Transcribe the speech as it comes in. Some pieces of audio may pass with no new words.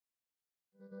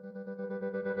Welcome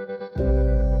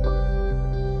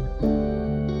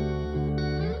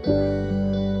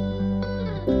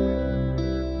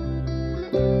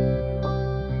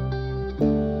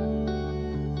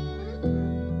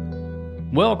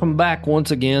back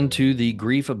once again to the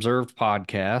Grief Observed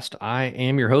podcast. I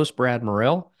am your host, Brad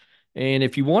Morrell. And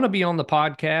if you want to be on the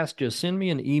podcast, just send me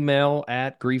an email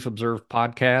at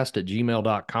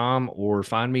griefobservedpodcast@gmail.com or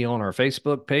find me on our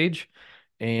Facebook page,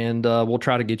 and we'll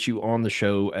try to get you on the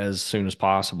show as soon as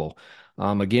possible.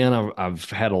 Again, I've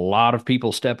had a lot of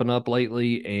people stepping up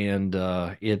lately, and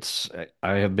I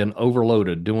have been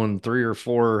overloaded doing 3 or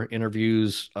 4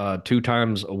 interviews 2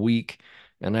 times a week,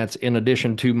 and that's in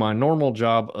addition to my normal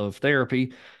job of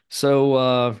therapy.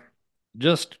 So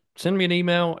just send me an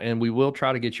email and we will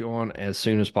try to get you on as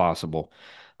soon as possible.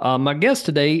 My guest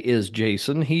today is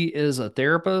Jason. He is a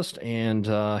therapist and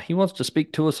he wants to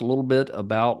speak to us a little bit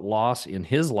about loss in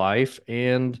his life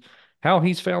and how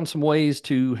he's found some ways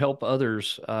to help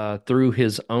others through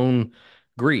his own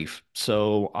grief.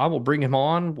 So I will bring him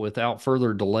on without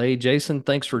further delay. Jason,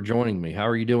 thanks for joining me. How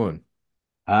are you doing?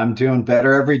 I'm doing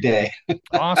better every day.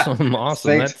 Awesome,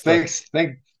 awesome. Thanks,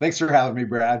 thanks, thanks for having me,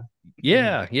 Brad.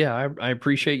 Yeah. I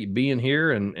appreciate you being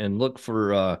here and look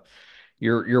for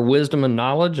your wisdom and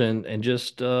knowledge and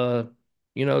just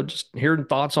just hearing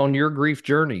thoughts on your grief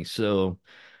journey. So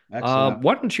Excellent.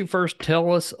 why don't you first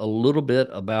tell us a little bit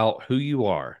about who you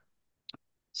are?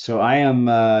 So I am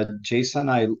Jason.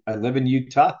 I live in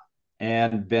Utah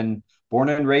and been born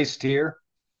and raised here.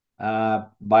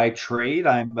 By trade,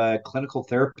 I'm a clinical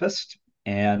therapist,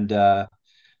 and I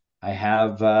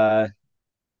have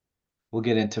we'll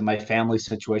get into my family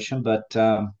situation, but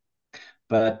I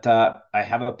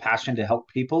have a passion to help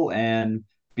people and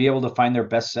be able to find their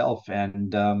best self,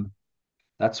 and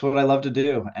that's what I love to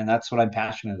do, and that's what I'm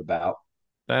passionate about.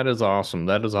 That is awesome.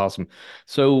 That is awesome.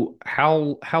 So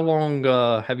how long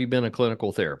have you been a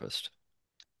clinical therapist?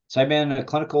 So I've been a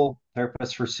clinical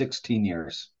therapist for 16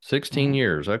 years. 16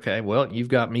 years. Okay. Well, you've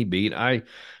got me beat. I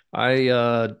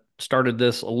started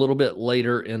this a little bit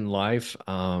later in life.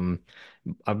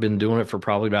 I've been doing it for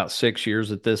probably about 6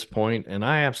 years at this point, and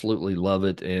I absolutely love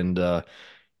it. And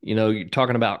you're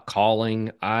talking about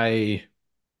calling.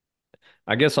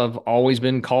 I guess I've always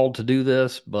been called to do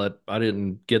this, but I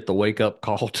didn't get the wake up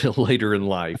call till later in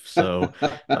life. So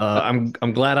I'm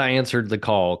glad I answered the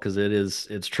call because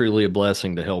it's truly a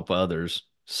blessing to help others.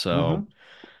 So hmm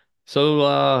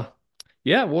so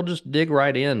yeah, we'll just dig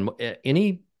right in.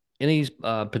 Any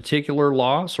particular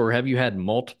loss, or have you had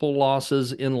multiple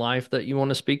losses in life that you want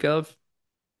to speak of?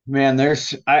 Man,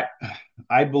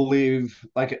 I believe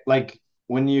like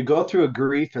when you go through a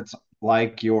grief, it's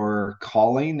like your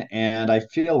calling, and I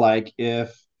feel like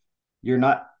if you're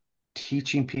not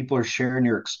teaching people or sharing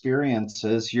your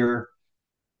experiences,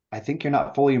 I think you're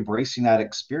not fully embracing that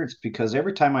experience because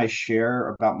every time I share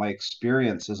about my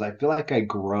experiences, I feel like I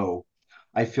grow.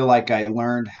 I feel like I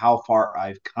learned how far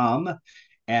I've come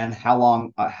and how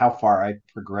far I've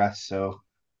progressed. So,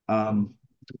 um,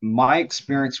 my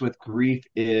experience with grief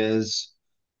is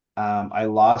I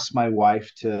lost my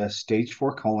wife to stage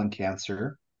 4 colon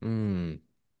cancer. Mm,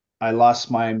 I lost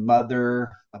my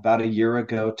mother about a year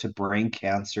ago to brain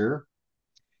cancer.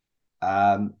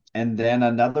 And then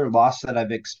another loss that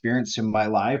I've experienced in my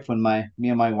life when me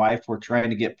and my wife were trying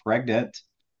to get pregnant,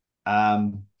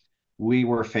 um, we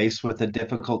were faced with a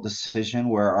difficult decision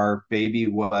where our baby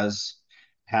was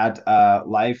had a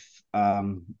life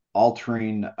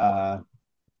altering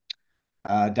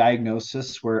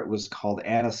diagnosis where it was called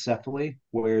anencephaly,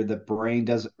 where the brain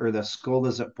does or the skull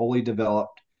doesn't fully develop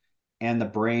and the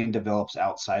brain develops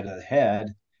outside of the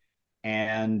head,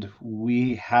 and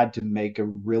we had to make a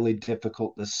really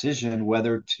difficult decision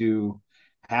whether to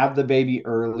have the baby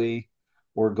early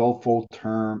or go full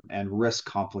term and risk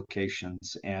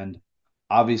complications. And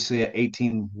obviously, at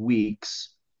 18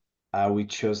 weeks, we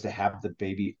chose to have the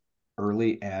baby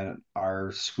early, and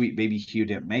our sweet baby Hugh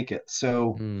didn't make it.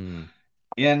 So, mm.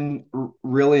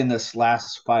 really, in this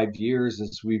last 5 years,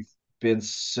 as we've been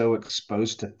so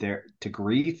exposed to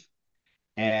grief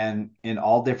and in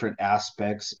all different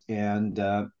aspects. And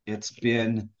it's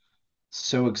been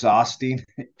so exhausting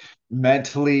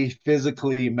mentally,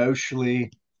 physically, emotionally.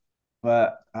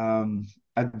 But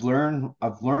I've learned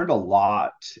a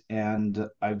lot, and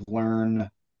I've learned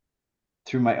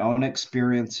through my own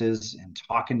experiences and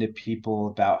talking to people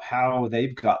about how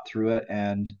they've got through it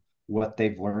and what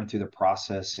they've learned through the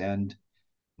process. And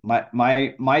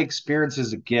my experience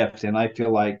is a gift, and I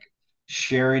feel like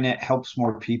sharing it helps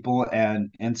more people,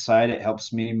 and inside it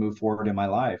helps me move forward in my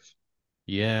life.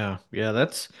 Yeah,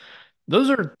 Those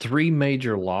are three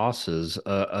major losses,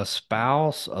 a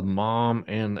spouse, a mom,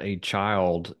 and a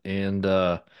child. And,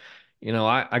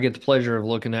 I get the pleasure of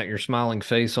looking at your smiling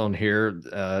face on here.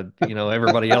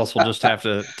 Everybody else will just have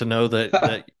to know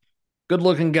that good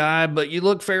looking guy, but you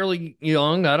look fairly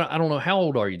young. I don't know. How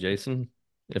old are you, Jason,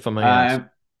 if I may ask? I'm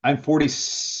I'm 40,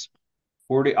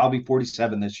 40. I'll be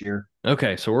 47 this year.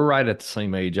 Okay, so we're right at the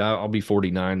same age. I'll be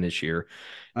 49 this year.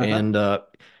 Uh-huh. And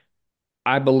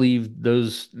I believe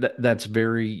that's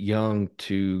very young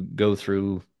to go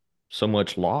through so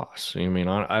much loss. I mean,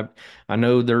 I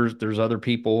know there's other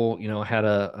people. I had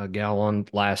a gal on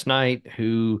last night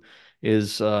who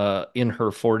is in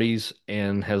her 40s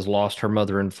and has lost her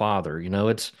mother and father.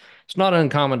 It's not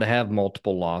uncommon to have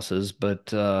multiple losses,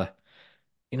 but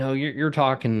you're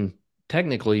talking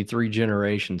technically three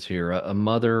generations here: a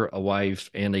mother, a wife,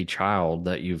 and a child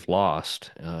that you've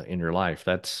lost in your life.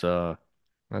 That's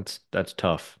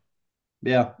tough.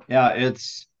 Yeah, yeah,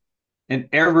 it's in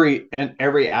every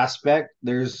aspect,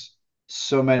 there's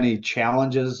so many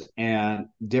challenges and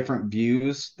different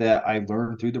views that I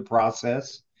learned through the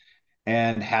process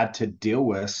and had to deal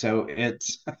with. So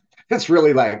it's it's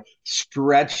really like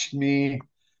stretched me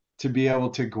to be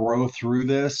able to grow through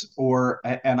this.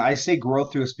 And I say grow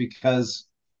through this because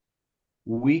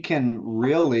we can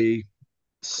really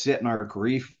sit in our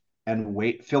grief and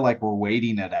feel like we're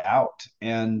waiting it out.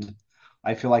 And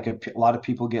I feel like a lot of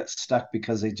people get stuck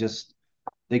because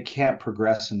they can't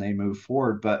progress and they move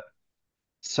forward. But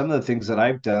some of the things that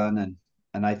I've done,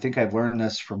 and I think I've learned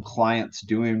this from clients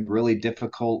doing really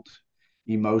difficult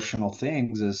emotional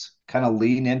things, is kind of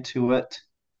lean into it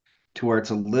to where it's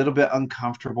a little bit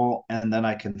uncomfortable, and then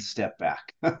I can step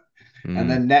back. And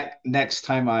Mm. then next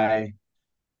time I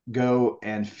go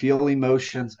and feel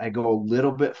emotions, I go a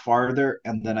little bit farther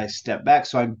and then I step back.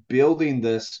 So I'm building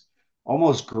this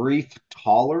almost grief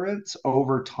tolerance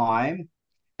over time,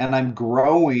 and I'm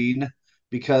growing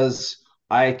because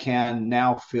I can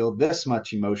now feel this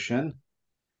much emotion.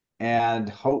 And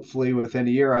hopefully within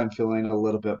a year, I'm feeling a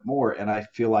little bit more, and I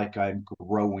feel like I'm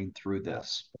growing through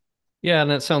this. Yeah,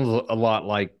 and that sounds a lot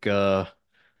like a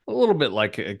little bit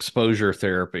like exposure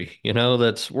therapy.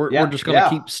 That's we're Yeah, just going to yeah.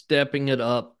 keep stepping it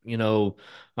up. I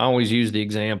always use the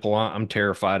example. I'm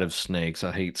terrified of snakes.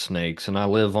 I hate snakes, and I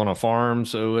live on a farm,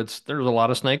 so there's a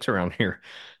lot of snakes around here.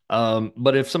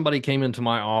 But if somebody came into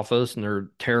my office and they're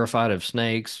terrified of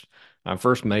snakes, I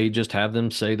first may just have them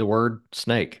say the word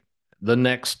snake. The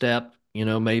next step,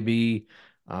 maybe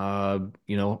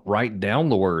write down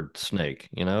the word snake.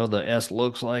 The S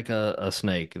looks like a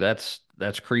snake. That's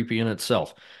creepy in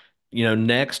itself.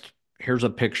 Next, here's a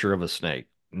picture of a snake.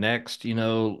 Next,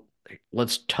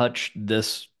 let's touch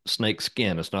this snake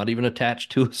skin. It's not even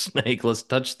attached to a snake. Let's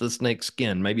touch the snake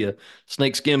skin, maybe a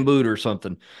snake skin boot or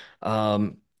something.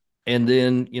 Um, and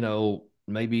then,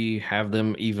 maybe have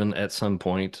them even at some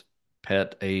point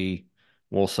pet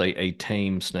we'll say a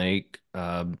tame snake.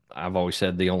 I've always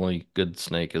said the only good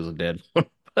snake is a dead one,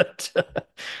 but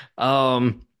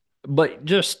um, but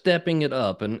just stepping it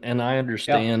up, and I Yeah.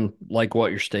 understand like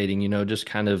what you're stating, just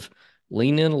kind of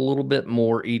lean in a little bit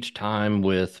more each time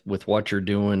with what you're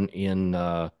doing in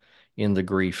the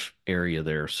grief area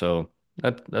there. So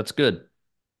that's good.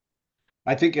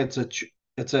 I think it's a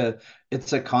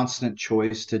it's a constant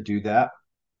choice to do that.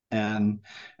 And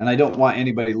I don't want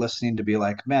anybody listening to be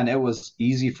like, man, it was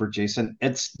easy for Jason.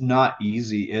 It's not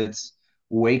easy. It's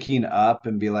waking up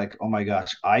and be like, oh my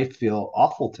gosh, I feel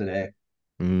awful today.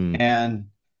 Mm,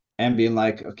 And being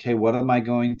like, okay, what am I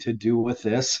going to do with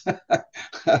this?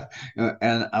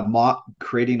 And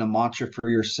creating a mantra for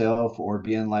yourself, or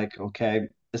being like, okay,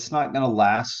 it's not going to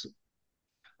last.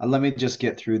 Let me just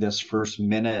get through this first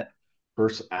minute,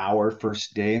 first hour,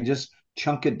 first day, and just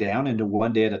chunk it down into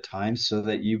one day at a time, so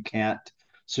that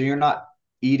so you're not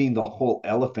eating the whole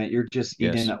elephant. You're just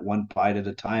eating yes. it one bite at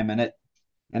a time. And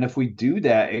if we do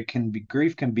that,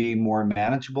 grief can be more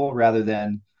manageable rather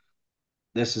than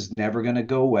this is never going to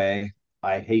go away.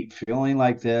 I hate feeling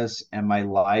like this, and my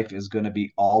life is going to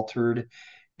be altered,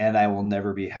 and I will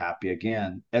never be happy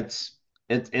again. It's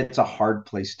a hard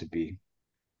place to be.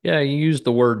 Yeah, you use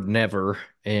the word never,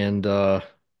 and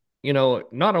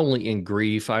not only in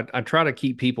grief, I try to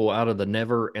keep people out of the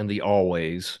never and the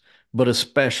always, but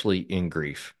especially in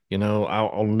grief.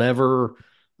 I'll never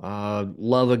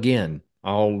love again.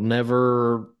 I'll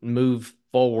never move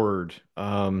forward.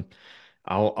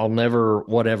 I'll never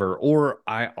whatever, or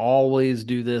I always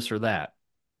do this or that.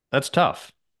 That's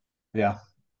tough. Yeah.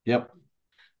 Yep.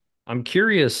 I'm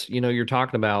curious, you're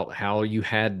talking about how you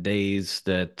had days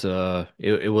that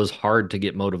it was hard to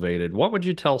get motivated. What would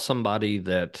you tell somebody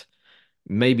that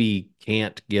maybe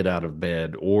can't get out of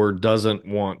bed or doesn't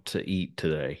want to eat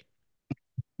today?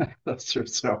 Those are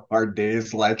so hard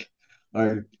days, like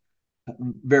are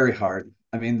very hard.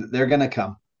 I mean, they're gonna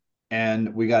come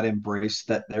and we got to embrace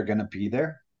that they're gonna be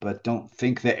there, but don't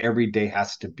think that every day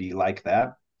has to be like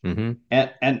that. Mm-hmm.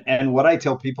 And what I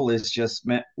tell people is just,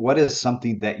 man, what is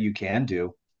something that you can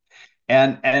do?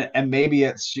 And maybe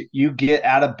it's you get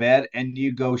out of bed and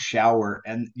you go shower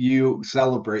and you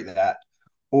celebrate that,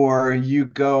 or you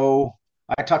go.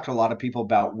 I talk to a lot of people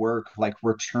about work, like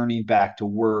returning back to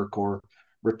work or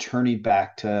returning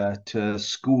back to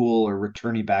school or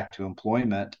returning back to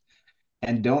employment,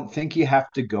 and don't think you have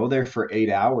to go there for 8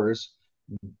 hours.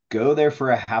 Go there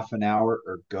for a half an hour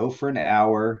or go for an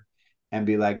hour and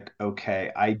be like,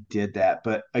 okay, I did that.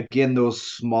 But again, those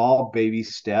small baby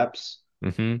steps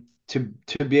Mm-hmm.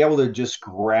 to be able to just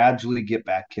gradually get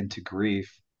back into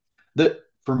grief. That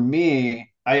for me,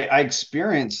 I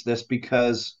experienced this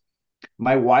because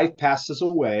my wife passes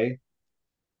away.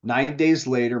 9 days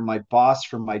later, my boss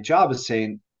from my job is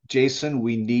saying, Jason,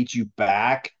 we need you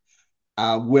back.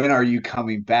 When are you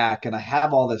coming back? And I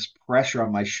have all this pressure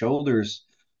on my shoulders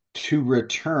to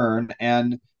return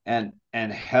and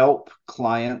help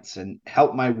clients and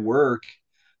help my work,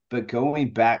 but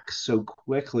going back so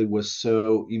quickly was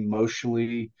so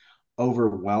emotionally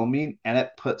overwhelming, and it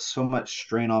put so much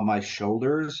strain on my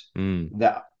shoulders Mm.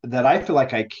 that I feel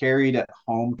like I carried it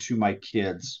home to my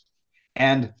kids.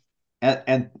 And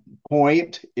and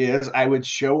point is, I would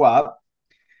show up,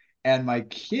 and my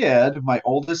kid, my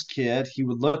oldest kid, he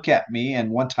would look at me, and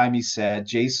one time he said,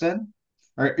 Jason,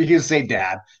 or he would say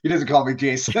dad. He doesn't call me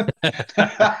Jason.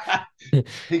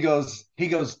 he goes,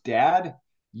 Dad,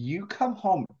 you come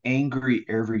home angry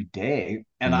every day.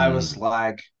 And I was Mm.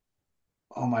 like,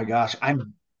 oh my gosh,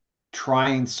 I'm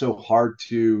trying so hard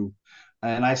to,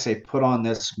 and I say, put on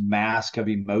this mask of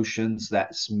emotions,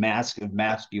 that mask of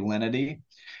masculinity.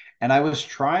 And I was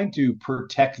trying to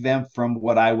protect them from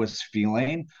what I was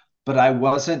feeling, but I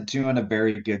wasn't doing a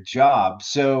very good job.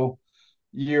 So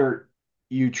you're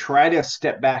you try to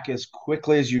step back as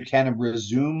quickly as you can and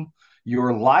resume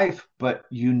your life, but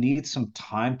you need some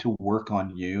time to work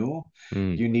on you.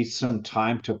 Mm. You need some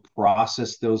time to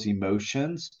process those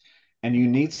emotions, and you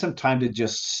need some time to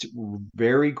just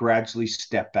very gradually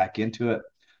step back into it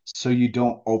so you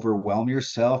don't overwhelm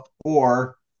yourself,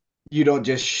 or you don't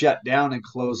just shut down and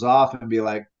close off and be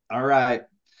like, all right,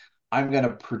 I'm going to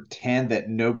pretend that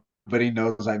nobody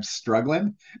knows I'm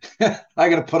struggling. I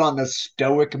got to put on this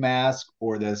stoic mask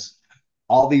or this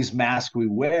all these masks we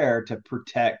wear to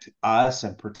protect us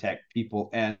and protect people.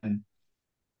 And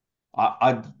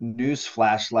a news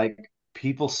flash, like,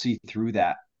 people see through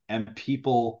that, and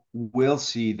people will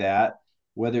see that,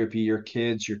 whether it be your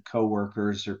kids, your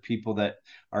coworkers, or people that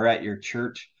are at your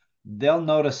church, they'll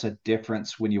notice a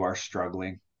difference when you are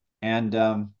struggling. And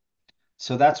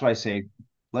so that's why I say,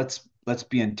 let's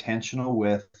be intentional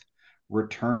with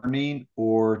returning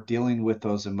or dealing with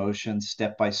those emotions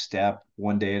step by step,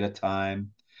 one day at a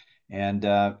time, and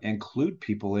include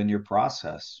people in your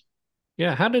process.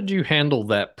 Yeah, how did you handle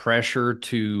that pressure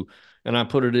to, and I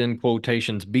put it in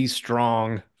quotations, be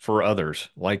strong for others?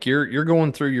 Like you're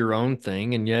going through your own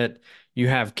thing, and yet you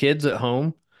have kids at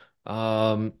home,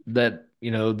 that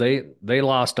they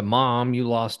lost a mom, you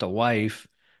lost a wife.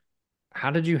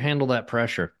 How did you handle that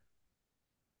pressure?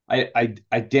 I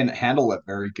didn't handle it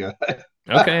very good.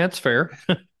 Okay, that's fair.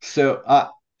 So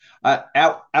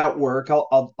at work,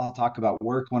 I'll talk about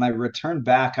work. When I return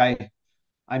back,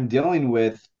 I'm dealing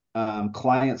with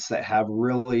clients that have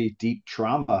really deep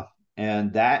trauma,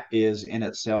 and that is in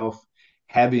itself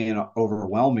heavy and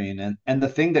overwhelming. And the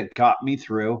thing that got me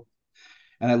through,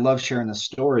 and I love sharing this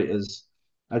story, is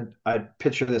I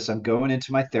picture this. I'm going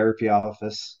into my therapy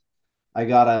office. I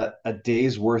got a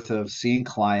day's worth of seeing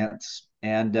clients,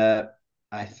 and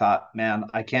I thought, man,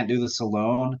 I can't do this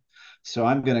alone. So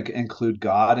I'm going to include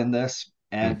God in this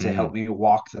and to Hmm. help me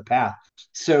walk the path.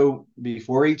 So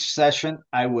before each session,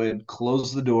 I would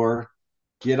close the door,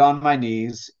 get on my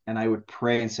knees, and I would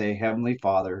pray and say, Heavenly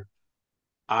Father,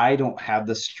 I don't have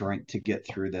the strength to get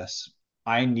through this.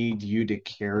 I need you to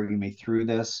carry me through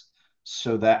this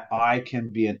so that I can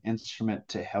be an instrument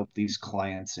to help these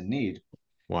clients in need.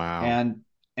 Wow. And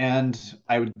and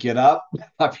I would get up.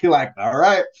 I'd be like, all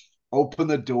right, open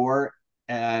the door.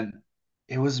 And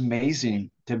it was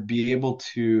amazing to be able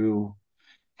to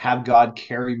have God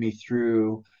carry me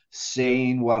through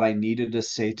saying what I needed to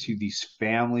say to these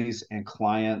families and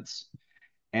clients.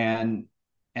 And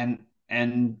and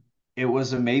and it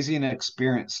was amazing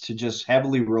experience to just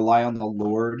heavily rely on the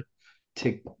Lord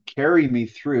to carry me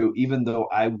through, even though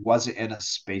I wasn't in a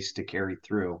space to carry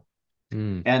through.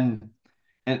 Mm. And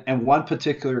And one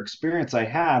particular experience I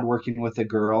had working with a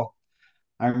girl,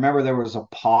 I remember there was a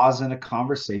pause in a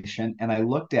conversation, and I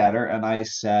looked at her and I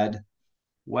said,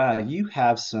 "Wow, you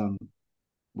have some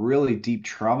really deep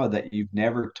trauma that you've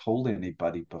never told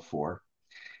anybody before."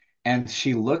 And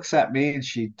she looks at me and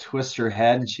she twists her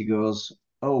head and she goes,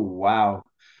 "Oh, wow,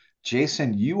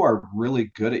 Jason, you are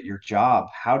really good at your job.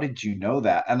 How did you know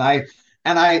that?" And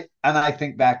I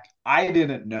think back, I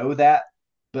didn't know that,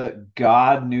 but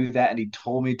God knew that, and He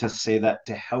told me to say that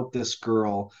to help this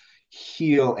girl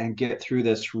heal and get through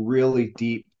this really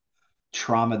deep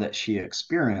trauma that she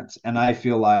experienced. And I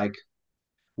feel like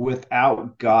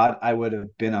without God, I would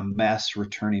have been a mess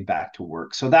returning back to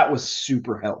work. So that was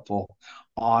super helpful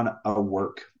on a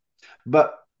work.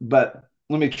 But let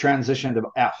me transition to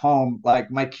at home. Like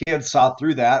my kids saw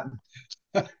through that.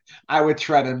 I would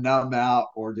try to numb out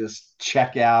or just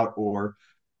check out or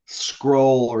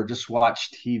scroll or just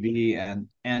watch TV,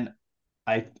 and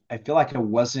I feel like I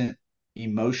wasn't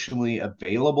emotionally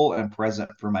available and present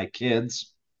for my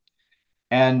kids,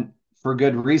 and for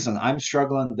good reason. I'm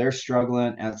struggling, they're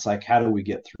struggling, and it's like, how do we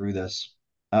get through this?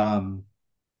 Um,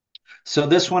 so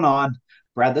this went on,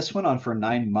 Brad. This went on for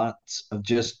 9 months of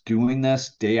just doing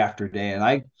this day after day, and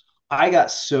I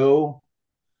got so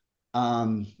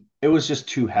um, it was just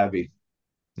too heavy.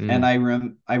 And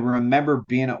Mm. I remember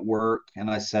being at work, and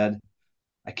I said,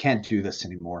 I can't do this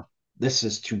anymore. This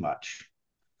is too much.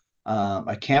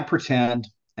 I can't pretend,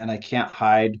 and I can't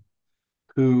hide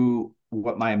who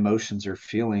what my emotions are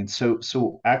feeling.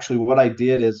 So actually what I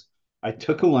did is I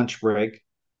took a lunch break.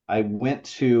 I went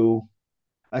to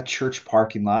a church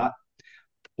parking lot,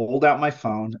 pulled out my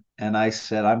phone, and I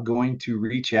said, I'm going to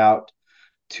reach out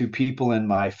to people in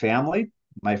my family,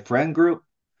 my friend group,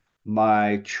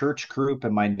 my church group,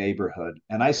 and my neighborhood.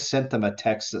 And I sent them a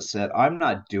text that said, I'm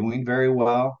not doing very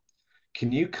well.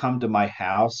 Can you come to my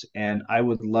house? And I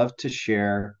would love to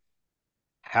share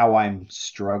how I'm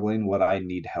struggling, what I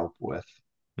need help with.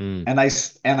 Mm. And I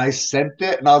sent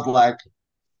it, and I was like,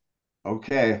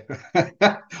 okay,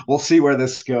 we'll see where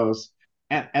this goes.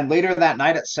 And later that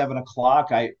night at 7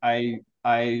 o'clock, I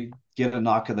get a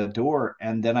knock at the door,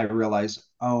 and then I realize,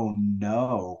 oh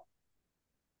no,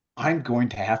 I'm going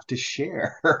to have to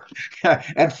share.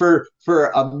 And for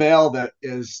a male that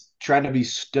is trying to be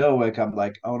stoic, I'm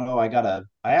like, oh no, I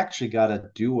actually gotta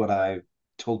do what I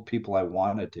told people I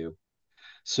wanted to.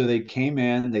 So they came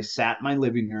in, they sat in my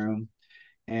living room,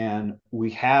 and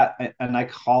and I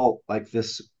call like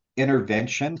this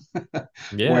intervention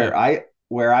Yeah.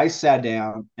 where I sat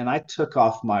down and I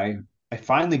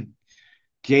finally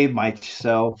gave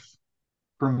myself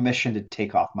permission to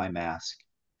take off my mask,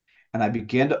 and I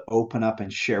began to open up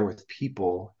and share with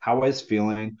people how I was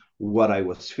feeling, what I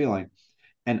was feeling.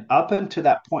 And up until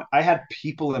that point, I had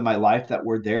people in my life that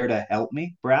were there to help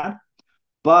me, Brad.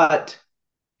 But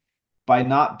by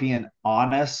not being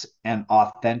honest and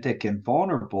authentic and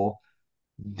vulnerable,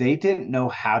 they didn't know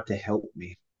how to help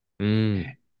me.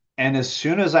 Mm. And as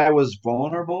soon as I was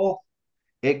vulnerable,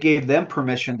 it gave them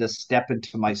permission to step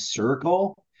into my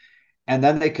circle, and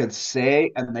then they could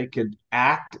say and they could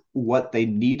act what they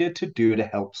needed to do to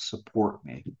help support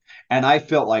me. And I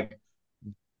felt like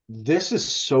this is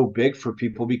so big for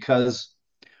people because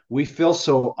we feel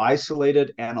so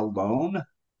isolated and alone.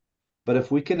 But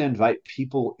if we can invite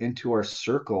people into our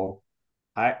circle,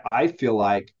 I feel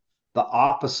like the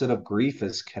opposite of grief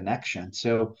is connection.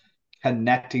 So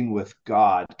connecting with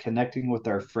God, connecting with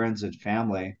our friends and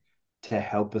family to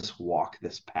help us walk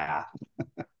this path.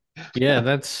 Yeah,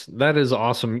 that is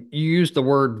awesome. You used the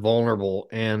word vulnerable,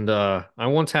 and I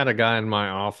once had a guy in my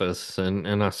office,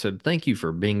 and I said, "Thank you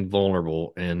for being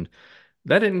vulnerable," and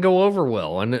that didn't go over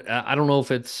well. And I don't know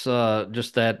if it's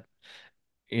just that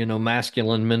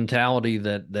masculine mentality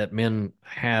that men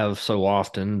have so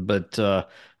often, but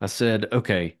I said,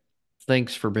 "Okay,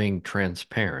 thanks for being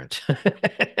transparent."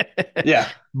 Yeah.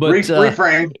 But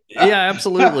Reframe. yeah,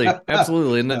 absolutely,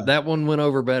 absolutely, and that one went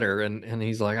over better. And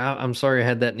he's like, I'm sorry, I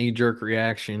had that knee jerk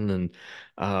reaction," and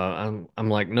I'm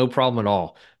like, no problem at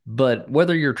all. But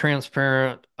whether you're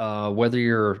transparent, whether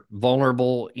you're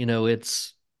vulnerable,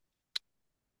 it's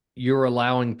you're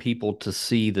allowing people to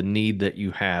see the need that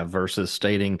you have versus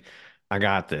stating, I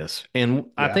got this.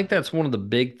 And I Yeah. think that's one of the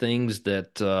big things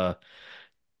that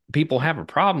people have a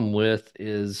problem with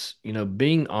is,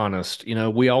 being honest.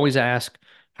 We always ask,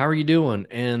 how are you doing?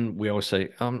 And we always say,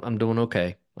 I'm doing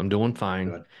okay. I'm doing fine.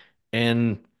 Good.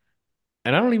 And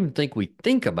and I don't even think we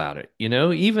think about it,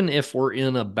 even if we're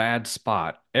in a bad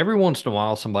spot, every once in a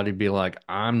while somebody'd be like,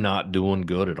 I'm not doing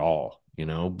good at all,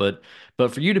 but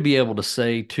for you to be able to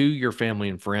say to your family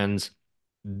and friends,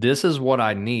 this is what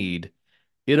I need,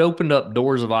 it opened up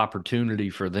doors of opportunity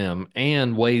for them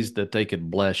and ways that they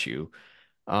could bless you.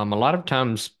 A lot of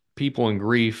times people in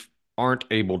grief aren't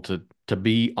able to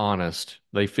be honest.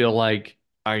 They feel like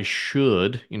I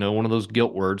should, one of those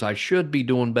guilt words, I should be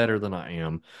doing better than I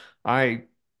am. I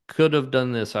could have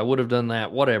done this, I would have done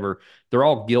that, whatever. They're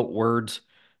all guilt words,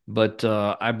 but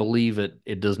I believe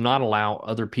it does not allow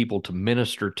other people to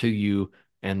minister to you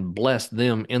and bless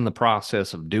them in the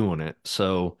process of doing it.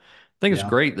 So I think it's Yeah.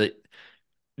 great that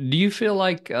do you feel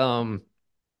like what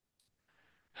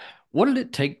did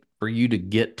it take for you to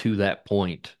get to that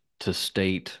point to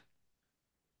state,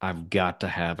 I've got to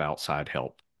have outside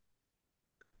help?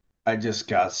 I just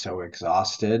got so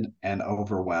exhausted and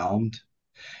overwhelmed,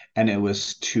 and it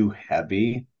was too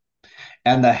heavy.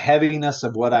 And the heaviness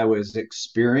of what I was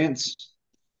experiencing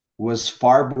was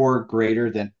far more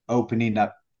greater than opening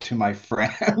up to my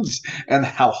friends and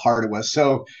how hard it was.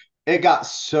 So it got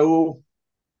so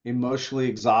emotionally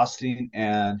exhausting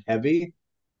and heavy.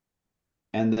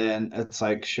 And then it's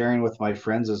like sharing with my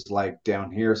friends is like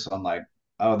down here. So I'm like,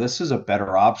 oh, this is a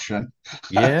better option.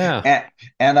 Yeah. and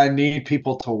and I need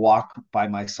people to walk by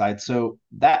my side. So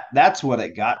that's what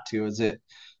it got to, is it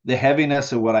the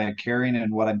heaviness of what I'm carrying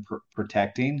and what I'm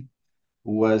protecting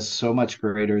was so much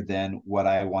greater than what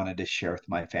I wanted to share with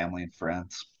my family and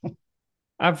friends.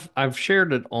 I've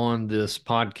shared it on this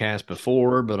podcast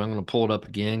before, but I'm going to pull it up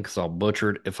again because I'll butcher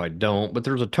it if I don't. But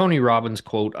there's a Tony Robbins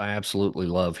quote I absolutely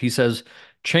love. He says,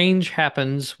 "Change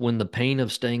happens when the pain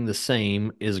of staying the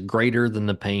same is greater than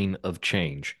the pain of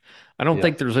change." I don't Yeah.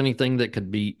 think there's anything that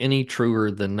could be any truer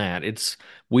than that. It's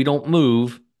we don't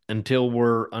move until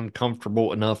we're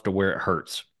uncomfortable enough to where it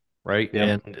hurts, right?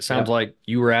 Yep. And it sounds Yep. like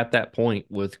you were at that point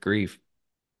with grief.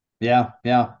 Yeah.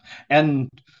 Yeah. And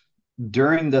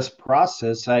during this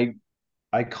process, I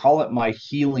call it my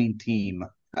healing team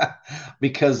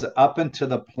because up until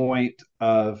the point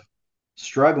of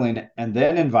struggling and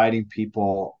then inviting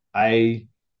people, I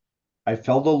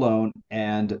felt alone,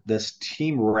 and this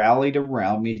team rallied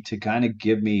around me to kind of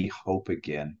give me hope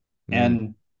again. Mm,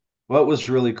 And what was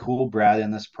really cool, Brad,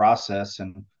 in this process,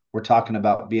 and we're talking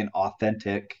about being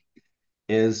authentic,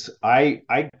 is I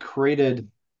created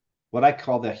what I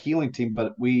call the healing team,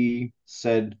 but we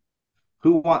said,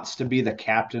 who wants to be the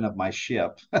captain of my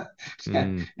ship? And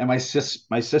mm,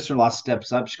 my sister-in-law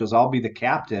steps up. She goes, I'll be the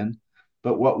captain.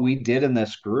 But what we did in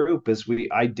this group is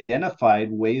we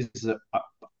identified ways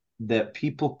that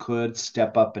people could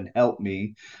step up and help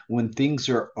me when things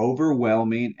are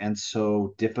overwhelming and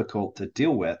so difficult to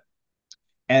deal with.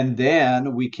 And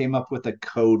then we came up with a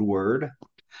code word.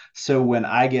 So when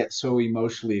I get so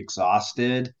emotionally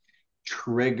exhausted,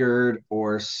 triggered,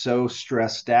 or so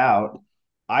stressed out,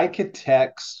 I could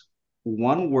text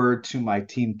one word to my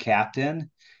team captain,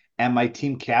 and my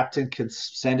team captain could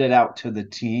send it out to the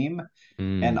team.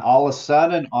 And mm. all of a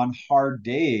sudden, on hard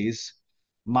days,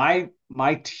 my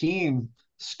team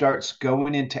starts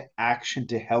going into action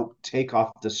to help take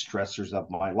off the stressors of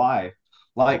my life.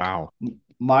 Like Wow.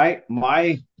 my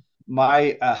my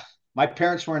my my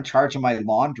parents were in charge of my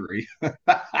laundry.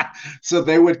 So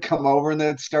they would come over and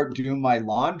they'd start doing my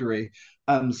laundry.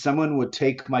 Someone would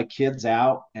take my kids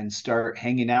out and start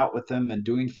hanging out with them and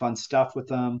doing fun stuff with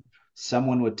them.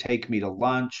 Someone would take me to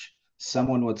lunch.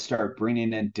 Someone would start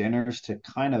bringing in dinners to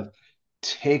kind of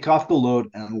take off the load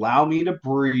and allow me to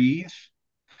breathe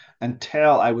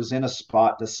until I was in a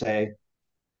spot to say,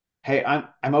 hey,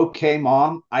 I'm okay,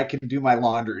 mom. I can do my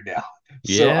laundry now.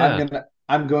 So Yeah.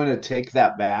 I'm going to take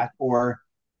that back. Or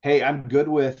hey, I'm good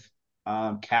with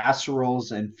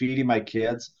casseroles and feeding my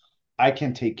kids. I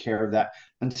can take care of that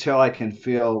until I can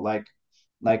feel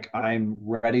like I'm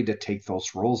ready to take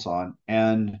those roles on.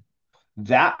 And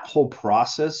that whole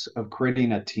process of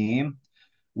creating a team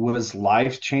was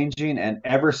life changing. And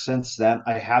ever since then,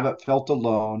 I haven't felt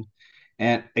alone.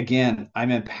 And again,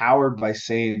 I'm empowered by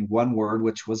saying one word,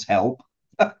 which was help.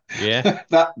 Yeah.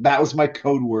 That was my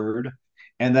code word.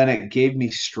 And then it gave me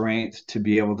strength to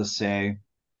be able to say,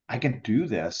 I can do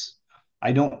this.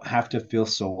 I don't have to feel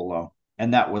so alone.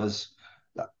 And that was,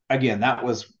 again, that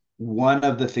was one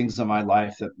of the things in my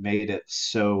life that made it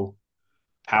so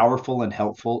powerful and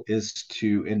helpful, is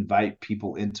to invite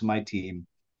people into my team,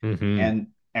 Hmm.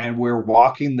 and we're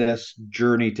walking this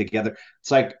journey together.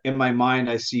 It's like in my mind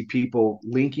I see people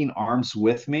linking arms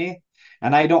with me,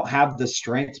 and I don't have the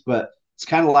strength, but it's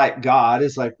kind of like God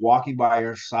is like walking by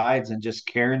our sides and just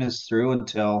carrying us through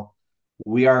until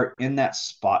we are in that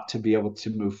spot to be able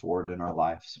to move forward in our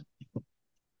lives.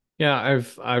 Yeah,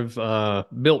 I've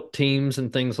built teams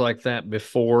and things like that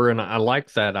before, and I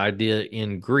like that idea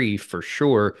in grief for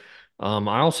sure.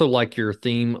 I also like your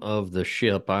theme of the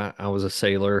ship. I was a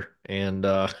sailor and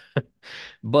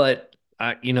but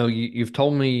you've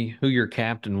told me who your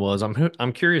captain was.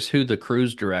 I'm curious who the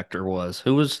cruise director was.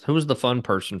 Who was the fun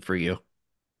person for you?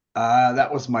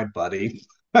 That was my buddy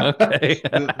Okay.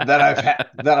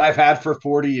 that I've had for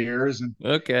 40 years, and he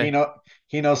Okay. know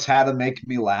he knows how to make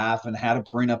me laugh and how to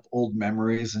bring up old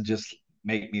memories and just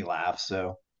make me laugh.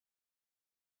 So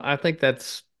I think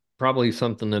that's probably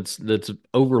something that's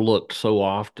overlooked so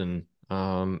often.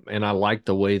 And I like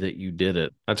the way that you did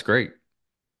it. That's great.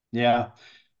 yeah,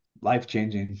 life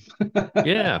changing.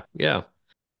 Yeah, yeah.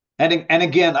 And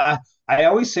again, I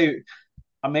always say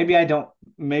maybe I don't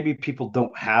maybe people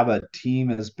don't have a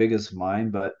team as big as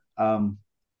mine, but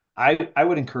I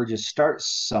would encourage you start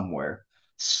somewhere.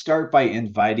 Start by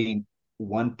inviting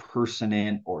one person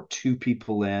in or two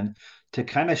people in to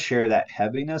kind of share that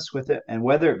heaviness with it. And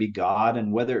whether it be God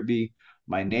and whether it be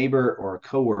my neighbor or a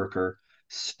coworker,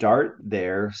 start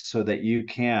there so that you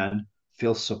can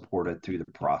feel supported through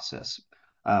the process.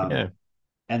 Um, Yeah.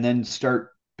 and then start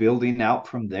building out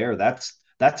from there. That's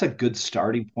a good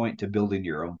starting point to building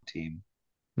your own team.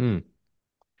 Hmm.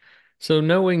 So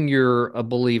knowing you're a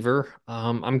believer,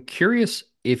 I'm curious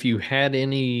if you had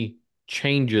any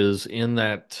changes in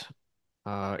that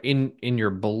in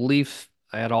your belief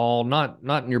at all, not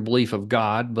in your belief of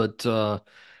God, but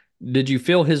did you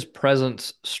feel his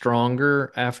presence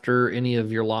stronger after any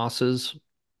of your losses,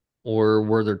 or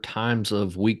were there times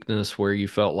of weakness where you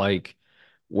felt like,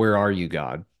 where are you,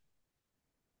 God?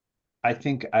 I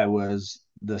think I was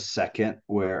the second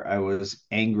where I was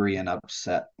angry and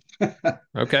upset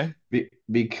Okay.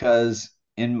 because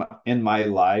in my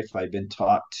life I've been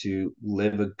taught to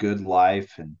live a good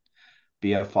life and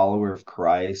be a follower of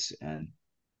Christ and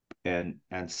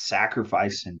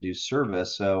sacrifice and do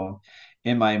service. So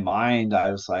in my mind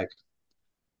I was like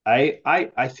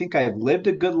I think I've lived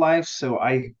a good life, so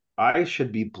I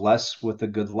should be blessed with a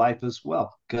good life as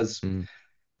well. Because Mm,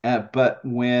 but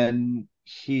when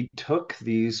he took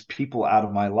these people out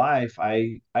of my life,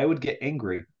 I would get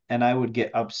angry and I would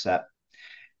get upset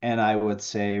and I would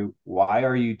say, "Why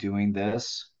are you doing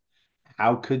this?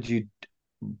 How could you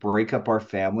break up our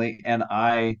family?" And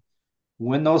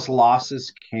when those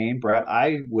losses came, Brett,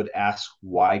 I would ask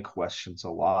why questions a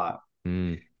lot.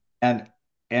 mm, And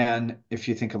and if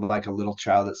you think of like a little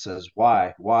child that says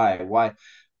why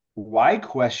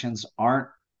questions aren't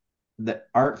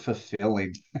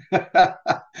fulfilling.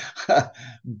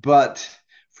 But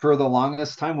for the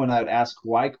longest time, when I'd ask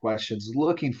why questions,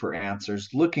 looking for answers,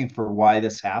 looking for why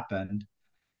this happened,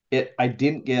 I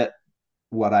didn't get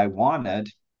what I wanted,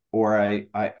 or I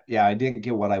didn't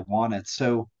get what I wanted.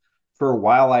 So for a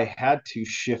while, I had to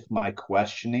shift my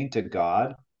questioning to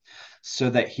God so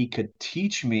that He could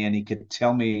teach me and He could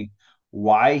tell me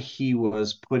why He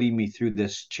was putting me through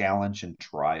this challenge and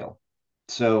trial.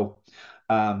 So,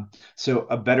 so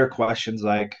a better question's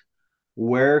like,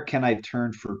 where can I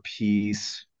turn for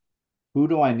peace? Who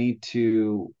do I need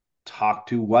to talk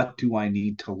to? What do I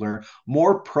need to learn?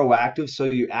 More proactive, so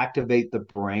you activate the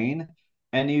brain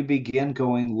and you begin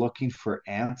going looking for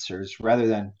answers rather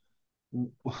than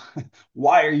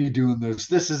why are you doing this?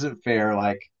 This isn't fair.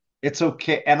 Like it's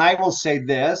okay. And I will say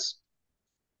this,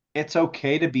 it's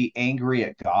okay to be angry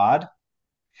at God.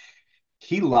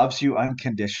 He loves you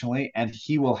unconditionally and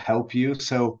he will help you.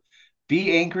 So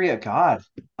be angry at God.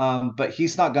 But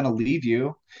he's not going to leave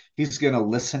you. He's going to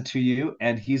listen to you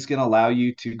and he's going to allow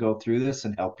you to go through this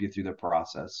and help you through the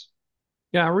process.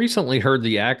 yeah, I recently heard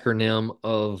the acronym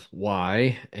of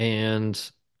why, and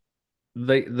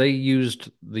they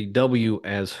used the W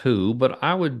as who, but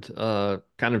I would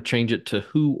kind of change it to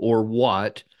who or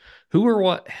what. Who or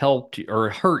what helped you, or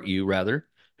hurt you rather?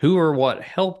 Who or what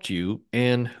helped you,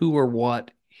 and who or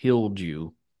what healed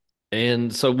you?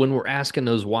 And so when we're asking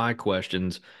those why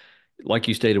questions, like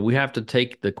you stated, we have to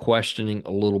take the questioning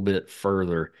a little bit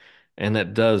further. And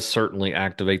that does certainly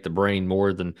activate the brain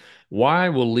more than why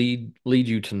will lead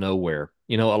you to nowhere.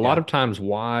 A lot Yeah. of times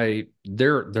why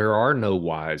there are no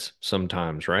whys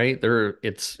sometimes, right?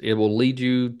 It will lead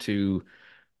you to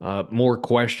more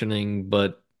questioning,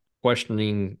 but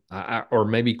questioning or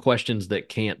maybe questions that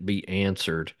can't be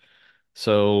answered.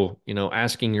 So,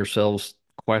 asking yourselves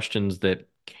questions that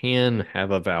can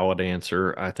have a valid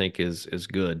answer, I think is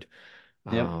good.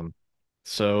 Yep. Um,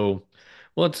 so,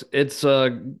 well,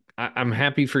 I'm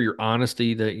happy for your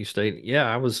honesty that you state,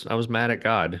 yeah, I was mad at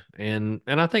God. And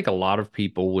I think a lot of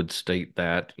people would state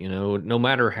that, no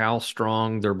matter how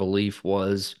strong their belief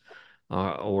was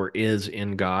or is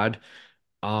in God.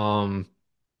 Um,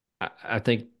 I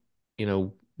think,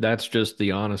 that's just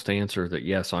the honest answer that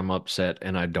yes, I'm upset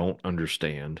and I don't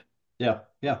understand. Yeah.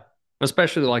 Yeah.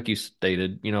 Especially like you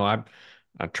stated,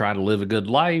 I try to live a good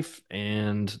life,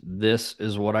 and this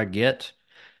is what I get.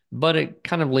 But it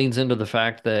kind of leans into the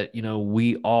fact that,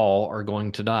 we all are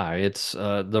going to die. It's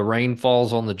the rain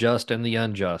falls on the just and the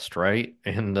unjust, right?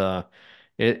 And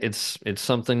it's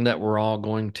something that we're all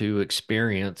going to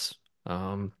experience,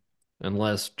 um,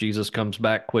 unless Jesus comes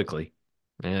back quickly.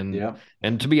 And Yeah.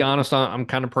 and to be honest, I'm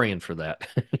kind of praying for that.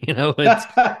 It's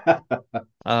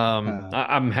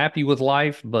I'm happy with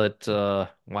life, but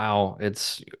wow,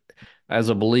 it's as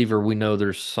a believer, we know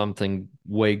there's something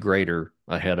way greater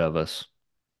ahead of us.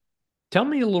 Tell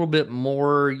me a little bit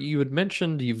more. You had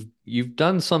mentioned you've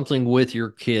done something with your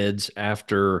kids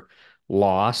after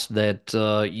loss that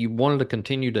you wanted to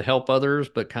continue to help others,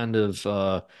 but kind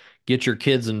of get your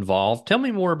kids involved. Tell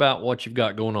me more about what you've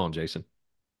got going on, Jason.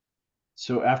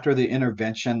 So after the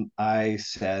intervention, I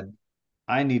said,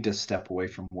 I need to step away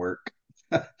from work.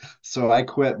 So I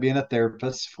quit being a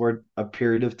therapist for a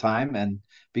period of time. And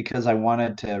because I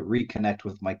wanted to reconnect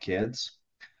with my kids,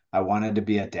 I wanted to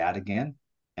be a dad again.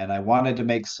 And I wanted to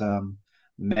make some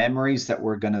memories that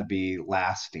were going to be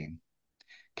lasting.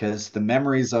 Because the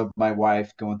memories of my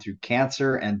wife going through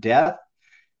cancer and death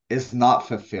is not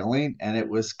fulfilling and it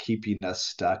was keeping us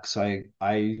stuck. So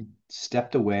I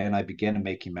stepped away and I began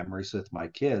making memories with my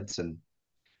kids. And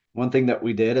one thing that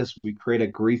we did is we create a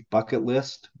grief bucket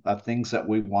list of things that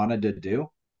we wanted to do.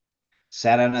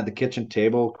 Sat down at the kitchen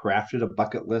table, crafted a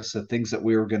bucket list of things that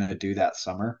we were going to do that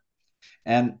summer.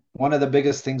 And one of the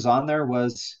biggest things on there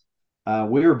was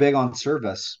we were big on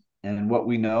service. And what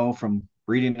we know from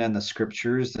reading in the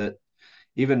scriptures that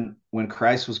even when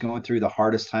Christ was going through the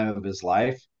hardest time of his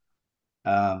life,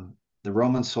 the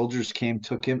Roman soldiers came,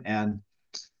 took him, and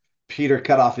Peter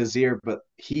cut off his ear, but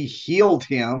he healed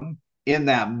him in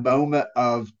that moment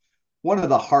of one of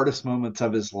the hardest moments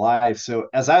of his life. So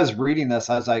as I was reading this,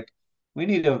 I was like, we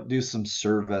need to do some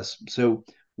service. So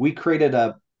we created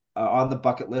on the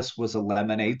bucket list was a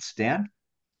lemonade stand.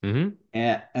 Hmm.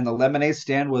 And the lemonade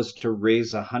stand was to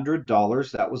raise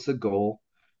 $100. That was the goal,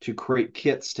 to create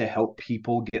kits to help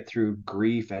people get through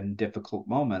grief and difficult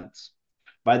moments.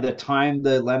 By the time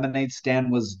the lemonade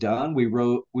stand was done, we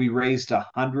raised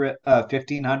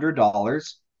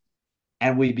 $1,500,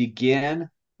 and we began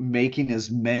making as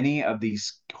many of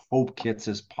these hope kits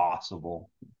as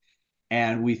possible.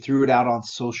 And we threw it out on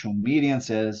social media and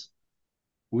says,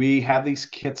 we have these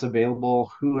kits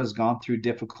available. Who has gone through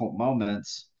difficult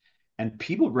moments? And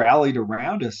people rallied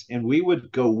around us, and we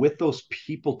would go with those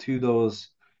people to those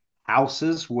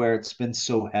houses where it's been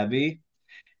so heavy,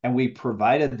 and we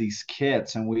provided these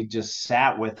kits and we just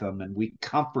sat with them and we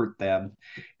comfort them,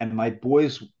 and my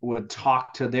boys would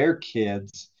talk to their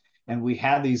kids, and we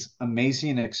had these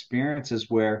amazing experiences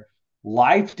where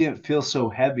life didn't feel so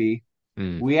heavy.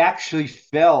 Mm, We actually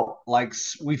felt like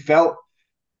we felt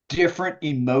different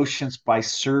emotions by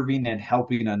serving and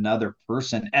helping another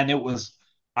person, and it was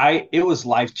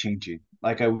life changing.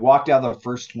 Like I walked out of the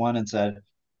first one and said,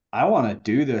 I want to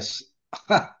do this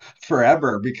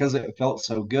forever because it felt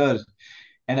so good,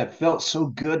 and it felt so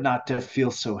good not to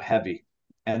feel so heavy.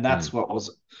 And mm.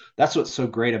 that's what's so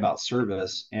great about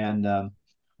service. And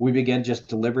we began just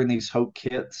delivering these hope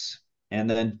kits, and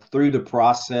then through the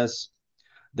process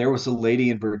there was a lady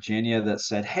in Virginia that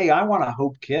said, hey, I want a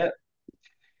hope kit.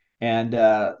 And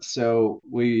so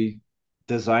we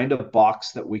designed a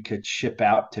box that we could ship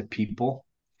out to people,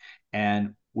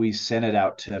 and we sent it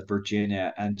out to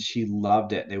Virginia, and she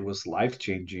loved it. It was life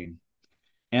changing.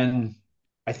 And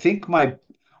I think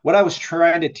what I was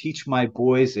trying to teach my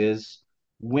boys is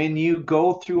when you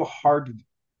go through a hard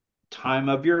time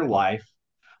of your life,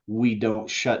 we don't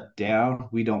shut down,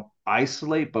 we don't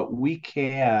isolate, but we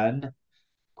can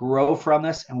grow from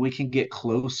this and we can get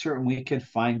closer and we can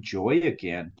find joy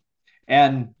again.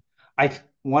 And I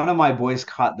one of my boys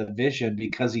caught the vision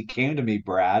because he came to me,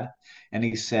 Brad, and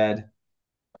he said,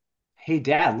 hey,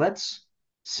 Dad, let's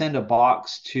send a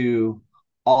box to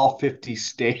all 50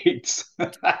 states.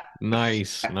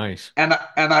 Nice, nice. And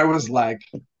I was like,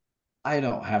 I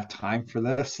don't have time for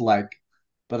this. Like,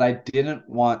 but I didn't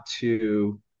want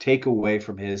to take away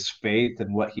from his faith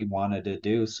and what he wanted to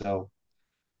do. So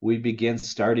we began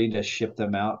starting to ship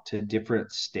them out to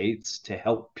different states to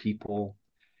help people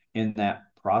in that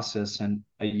process. And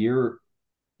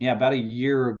about a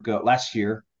year ago, last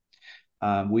year,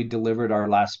 we delivered our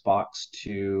last box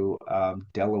to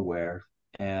Delaware,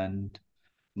 and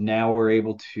now we're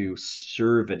able to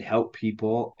serve and help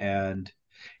people. And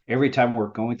every time we're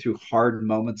going through hard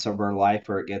moments of our life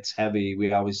or it gets heavy,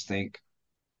 we always think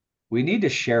we need to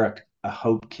share a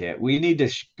hope kit. We need to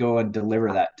go and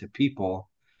deliver that to people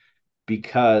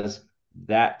because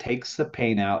that takes the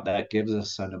pain out. That gives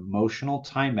us an emotional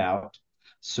timeout.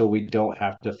 so we don't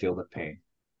have to feel the pain.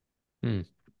 Hmm.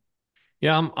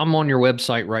 Yeah, I'm on your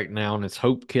website right now and it's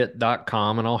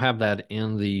hopekit.com, and I'll have that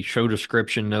in the show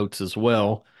description notes as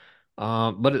well.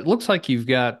 But it looks like you've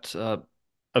got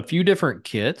a few different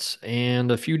kits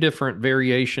and a few different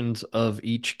variations of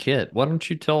each kit. Why don't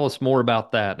you tell us more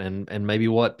about that and maybe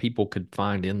what people could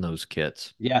find in those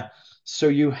kits? Yeah. So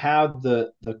you have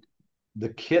the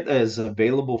kit that is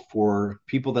available for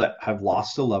people that have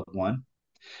lost a loved one.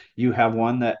 You have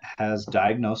one that has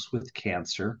diagnosed with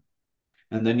cancer,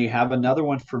 and then you have another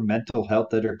one for mental health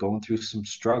that are going through some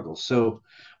struggles. So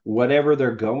whatever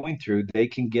they're going through, they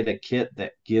can get a kit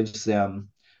that gives them,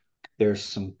 there's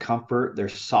some comfort,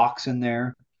 there's socks in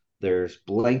there, there's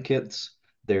blankets,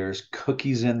 there's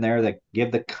cookies in there that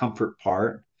give the comfort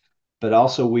part. But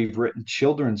also we've written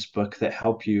children's book that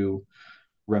help you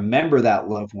remember that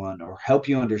loved one or help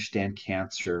you understand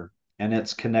cancer. And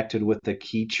it's connected with the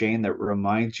keychain that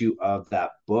reminds you of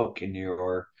that book and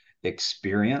your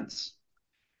experience.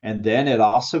 And then it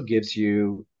also gives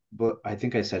you, I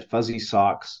think I said fuzzy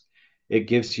socks. It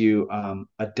gives you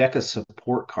a deck of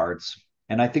support cards.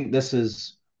 And I think this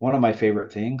is one of my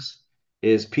favorite things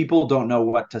is people don't know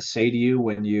what to say to you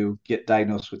when you get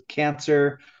diagnosed with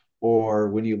cancer or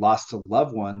when you lost a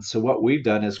loved one. So what we've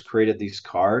done is created these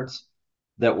cards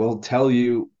that will tell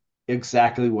you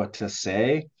exactly what to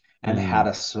say and Hmm. how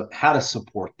to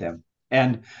support them.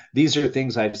 And these are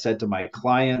things I've said to my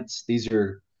clients. These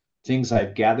are things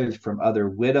I've gathered from other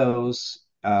widows,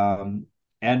 and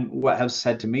what have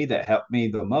said to me that helped me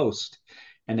the most.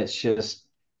 And it's just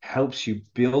helps you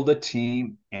build a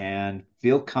team and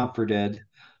feel comforted,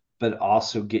 but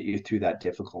also get you through that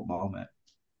difficult moment.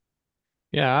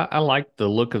 Yeah, I like the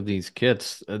look of these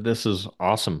kits. This is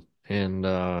awesome. And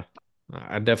I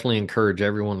definitely encourage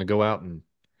everyone to go out and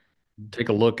take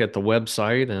a look at the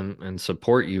website and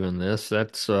support you in this.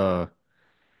 That's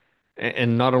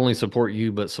and not only support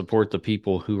you, but support the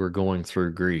people who are going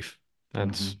through grief.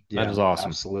 That Yeah, is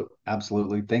awesome. absolutely.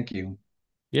 Absolutely. Thank you.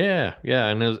 Yeah, yeah,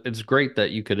 and it's great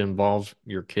that you could involve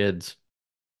your kids.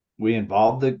 We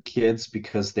involve the kids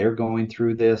because they're going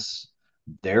through this,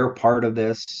 they're part of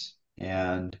this.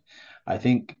 And I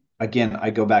think, again,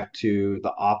 I go back to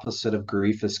the opposite of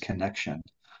grief is connection,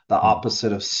 the Hmm.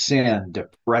 opposite of sin,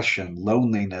 depression,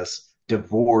 loneliness,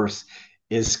 divorce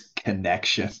is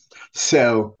connection.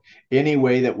 So, any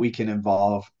way that we can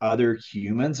involve other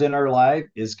humans in our life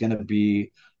is going to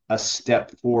be a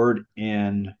step forward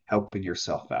in helping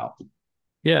yourself out.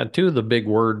 Yeah, two of the big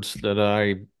words that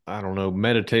I don't know,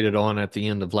 meditated on at the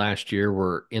end of last year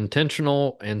were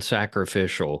intentional and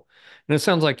sacrificial. And it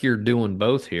sounds like you're doing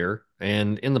both here.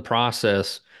 And in the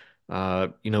process,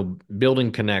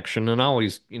 building connection. And I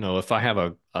always, if I have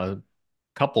a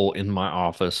couple in my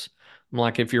office, I'm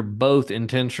like, if you're both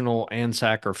intentional and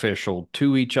sacrificial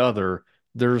to each other,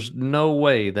 there's no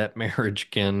way that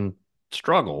marriage can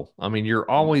struggle. I mean, you're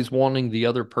always wanting the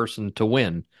other person to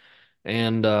win.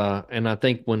 And I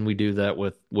think when we do that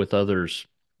with others,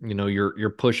 you're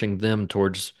pushing them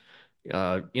towards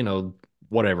uh, you know,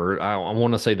 whatever. I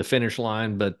want to say the finish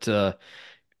line, but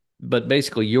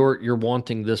basically you're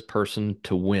wanting this person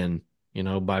to win,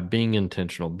 by being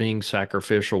intentional, being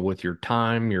sacrificial with your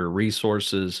time, your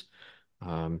resources.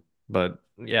 But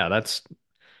yeah, it's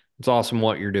awesome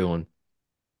what you're doing.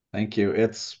 Thank you.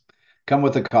 It's come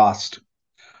with a cost.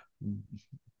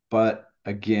 But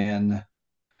again,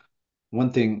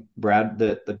 one thing, Brad,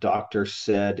 that the doctor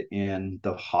said in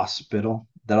the hospital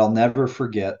that I'll never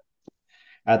forget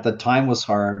at the time was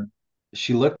hard.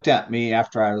 She looked at me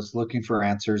after I was looking for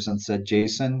answers and said,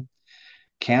 Jason,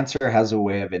 cancer has a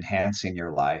way of enhancing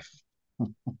your life.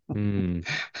 Hmm.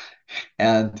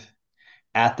 And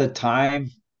at the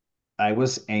time, I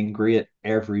was angry at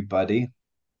everybody.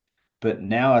 But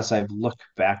now, as I've looked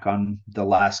back on the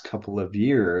last couple of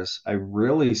years, I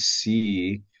really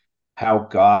see how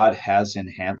God has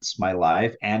enhanced my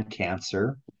life and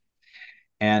cancer.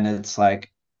 And it's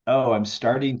like, oh, I'm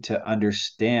starting to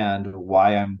understand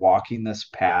why I'm walking this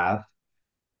path,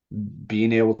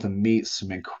 being able to meet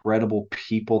some incredible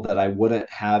people that I wouldn't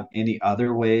have any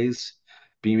other ways,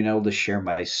 being able to share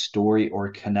my story or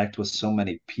connect with so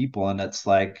many people. And it's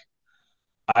like,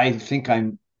 I think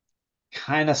I'm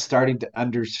kind of starting to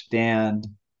understand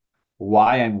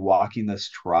why I'm walking this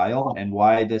trial and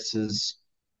why this is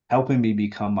helping me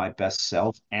become my best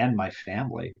self and my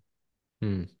family.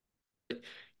 Hmm.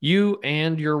 You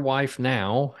and your wife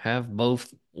now have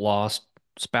both lost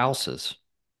spouses.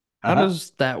 How Uh-huh.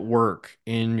 does that work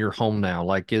in your home now?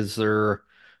 Like, is there,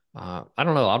 I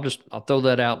don't know. I'll throw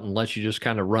that out and let you just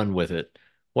kind of run with it.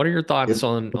 What are your thoughts It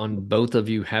on both of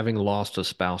you having lost a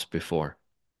spouse before?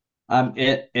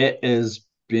 it is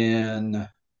been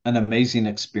an amazing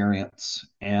experience.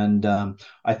 And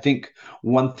I think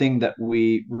one thing that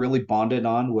we really bonded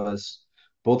on was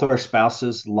both of our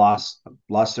spouses lost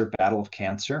their battle of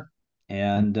cancer.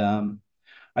 And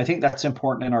I think that's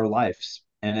important in our lives.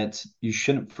 And it's you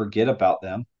shouldn't forget about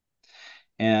them.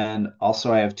 And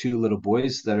also, I have two little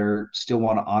boys that are still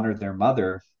want to honor their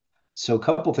mother. So, a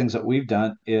couple things that we've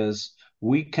done is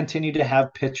we continue to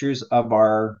have pictures of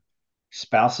our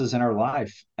spouses in our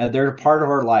life, and they're a part of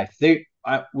our life.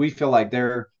 We feel like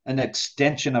they're an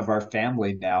extension of our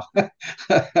family now.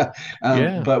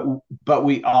 Yeah. But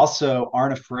we also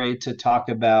aren't afraid to talk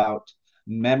about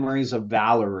memories of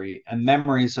Valerie and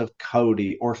memories of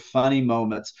Cody or funny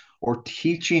moments or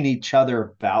teaching each other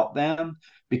about them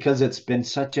because it's been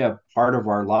such a part of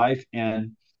our life,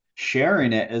 and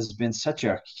sharing it has been such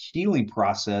a healing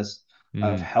process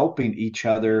of Mm. helping each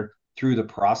other through the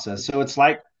process. So it's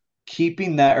like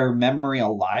keeping that or memory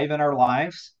alive in our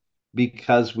lives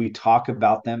because we talk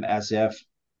about them as if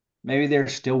maybe they're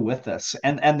still with us,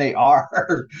 and they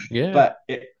are. Yeah. But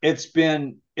it's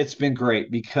been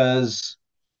great because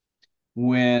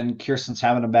when Kirsten's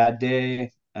having a bad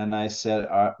day and I said,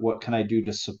 what can I do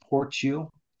to support you?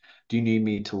 Do you need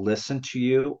me to listen to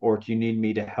you, or do you need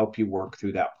me to help you work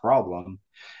through that problem?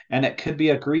 And it could be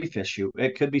a grief issue.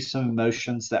 It could be some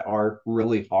emotions that are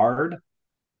really hard,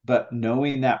 but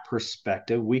knowing that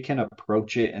perspective, we can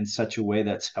approach it in such a way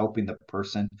that's helping the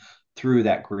person through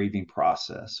that grieving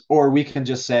process. Or we can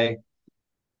just say,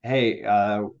 hey,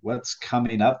 what's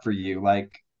coming up for you?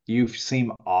 Like you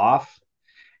seem off.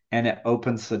 And it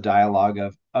opens the dialogue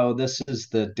of, oh, this is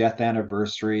the death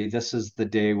anniversary. This is the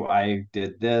day I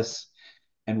did this.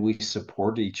 And we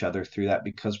support each other through that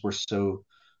because we're so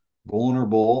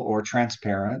vulnerable or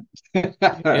transparent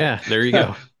Yeah. There you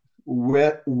go.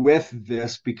 with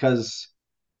this. Because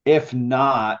if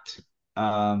not,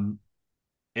 um,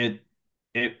 it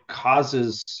it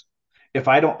causes, if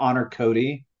I don't honor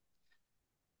Cody,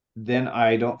 then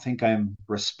I don't think I'm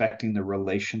respecting the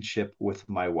relationship with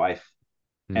my wife,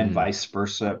 and Mm. vice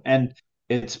versa. And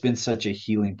it's been such a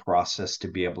healing process to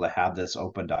be able to have this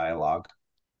open dialogue.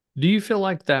 Do you feel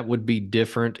like that would be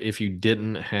different if you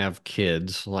didn't have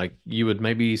kids? Like you would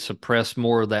maybe suppress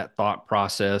more of that thought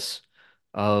process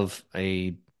of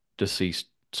a deceased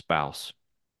spouse?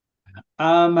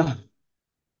 Um,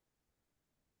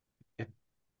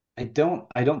 I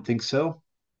don't think so,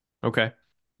 Okay.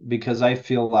 because I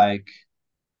feel like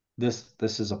this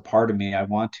is a part of me I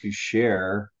want to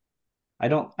share. I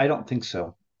don't think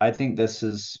so. I think this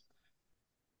is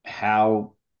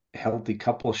how healthy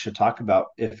couples should talk about.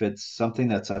 If it's something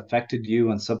that's affected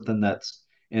you and something that's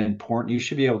important, you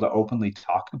should be able to openly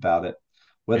talk about it.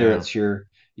 Whether Yeah. it's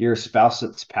your spouse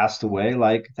that's passed away,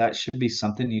 like that should be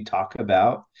something you talk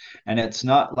about. And it's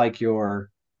not like you're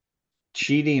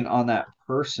cheating on that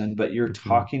person, but you're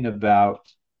Hmm. talking about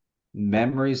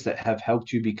memories that have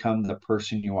helped you become the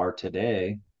person you are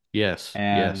today. Yes. and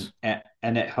Yes.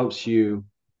 and it helps you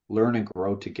learn and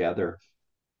grow together.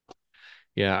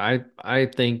 Yeah. I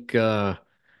think that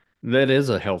is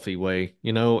a healthy way.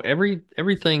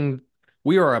 Everything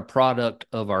we are a product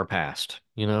of our past.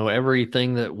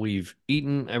 Everything that we've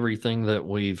eaten, everything that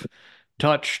we've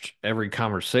touched, every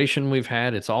conversation we've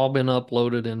had, it's all been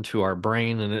uploaded into our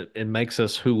brain and it makes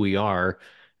us who we are.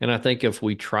 And I think if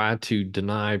we try to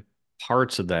deny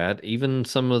parts of that, even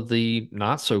some of the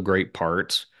not so great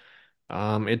parts,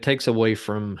 it takes away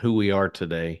from who we are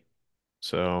today.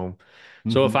 So,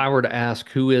 so if Mm-hmm. I were to ask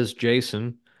who is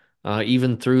Jason,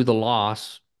 even through the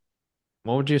loss,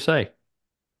 what would you say?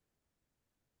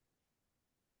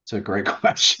 It's a great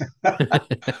question.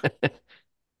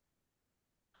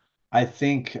 I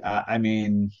think, I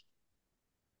mean,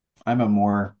 I'm a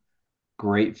more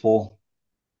grateful,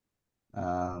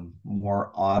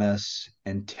 more honest,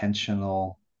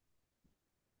 intentional,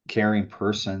 caring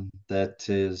person that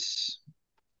is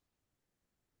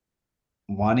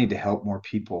wanting to help more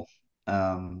people,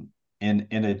 in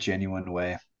a genuine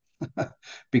way.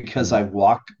 Because Mm, I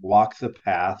walked the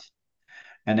path,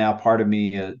 and now part of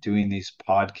me, doing these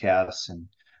podcasts and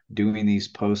doing these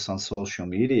posts on social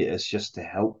media is just to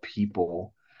help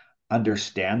people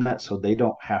understand that, so they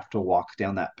don't have to walk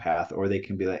down that path, or they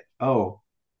can be like, oh,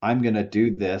 I'm going to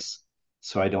do this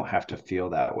so I don't have to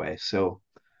feel that way. So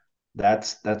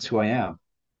that's who I am.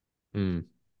 mm.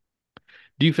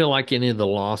 Do you feel like any of the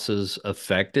losses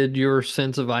affected your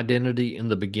sense of identity in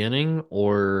the beginning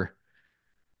or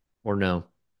no?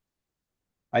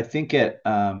 I think it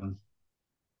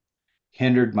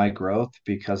hindered my growth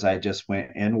because I just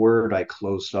went inward. I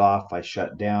closed off, I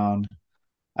shut down,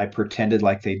 I pretended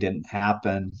like they didn't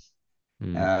happen.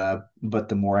 Mm, But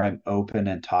the more I'm open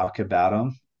and talk about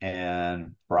them,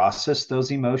 and process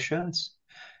those emotions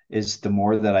is the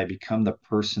more that I become the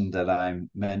person that I'm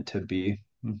meant to be.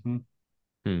 Mm-hmm.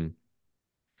 Hmm.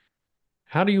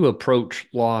 How do you approach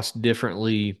loss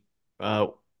differently, uh,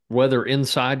 whether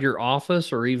inside your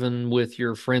office or even with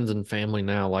your friends and family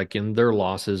now, like in their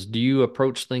losses? Do you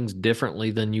approach things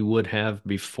differently than you would have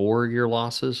before your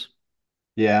losses?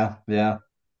 Yeah, yeah.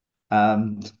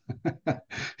 Um,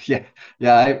 yeah,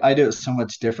 yeah, I do it so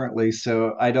much differently.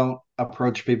 So I don't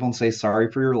approach people and say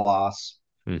sorry for your loss.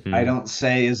 I Hmm. don't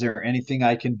say, is there anything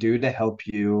I can do to help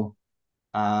you?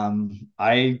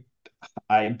 I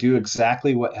do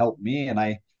exactly what helped me, and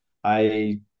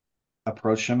I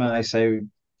approach them and I say,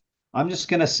 I'm just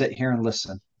gonna sit here and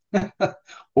listen. Mm.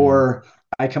 Or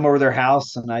I come over their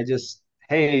house and I just,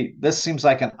 hey, this seems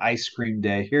like an ice cream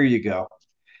day. Here you go.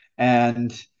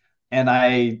 And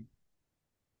I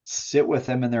sit with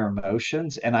them in their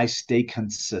emotions and I stay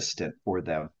consistent for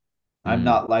them. I'm Mm.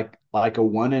 not like a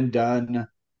one and done.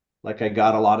 Like I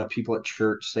got a lot of people at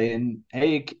church saying,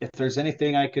 "Hey, if there's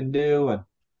anything I can do," and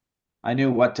I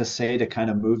knew what to say to kind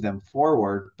of move them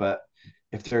forward. But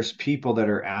if there's people that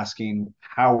are asking,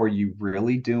 "How are you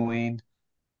really doing?"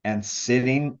 and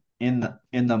sitting in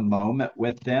the moment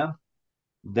with them,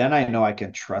 then I know I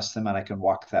can trust them and I can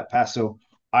walk that path. So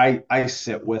I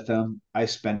sit with them. I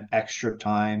spend extra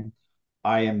time.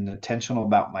 I am intentional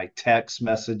about my text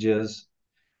messages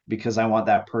because I want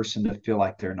that person to feel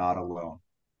like they're not alone.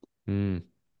 Mm.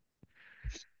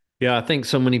 Yeah, I think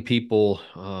so many people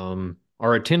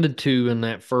are attended to in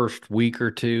that first week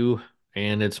or two,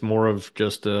 and it's more of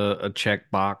just a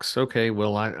check box. Okay,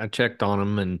 well, I checked on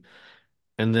them,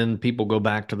 and then people go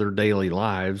back to their daily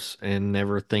lives and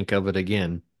never think of it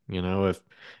again. If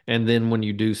and then when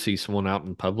you do see someone out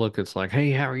in public, it's like,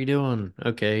 hey, how are you doing?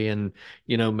 Okay, and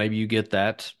maybe you get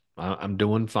that. I'm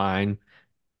doing fine,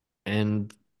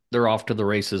 and they're off to the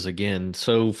races again.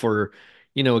 So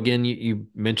again, you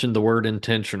mentioned the word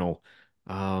intentional,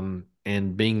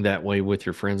 and being that way with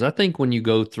your friends. I think when you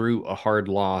go through a hard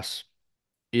loss,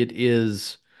 it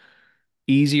is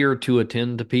easier to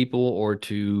attend to people or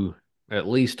to at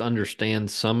least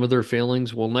understand some of their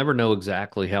feelings. We'll never know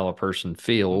exactly how a person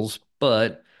feels,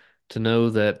 but to know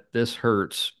that this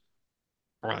hurts.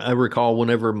 I recall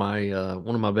whenever my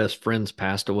one of my best friends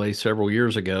passed away several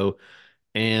years ago,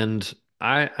 and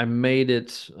I made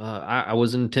it. I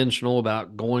was intentional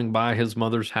about going by his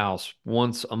mother's house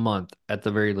once a month at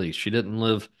the very least. She didn't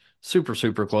live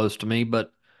super close to me,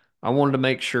 but I wanted to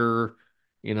make sure,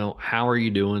 how are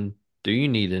you doing? Do you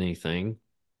need anything?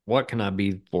 What can I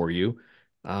be for you?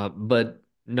 But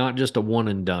not just a one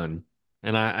and done.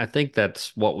 And I think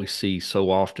that's what we see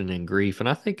so often in grief. And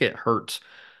I think it hurts.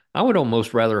 I would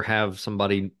almost rather have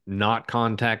somebody not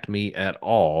contact me at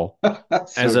all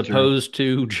That's as so true. opposed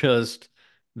to just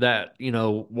that,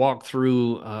 walk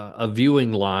through a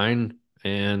viewing line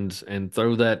and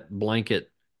throw that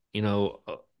blanket,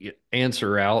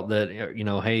 answer out that,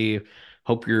 hey,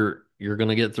 hope you're going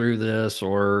to get through this,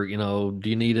 or, do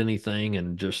you need anything,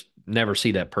 and just never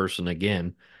see that person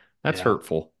again. That's Yeah,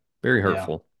 hurtful. Very yeah,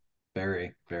 hurtful.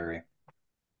 very, very.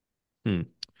 Hmm.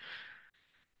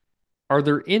 Are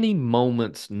there any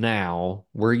moments now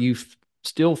where you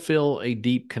still feel a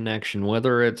deep connection,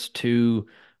 whether it's to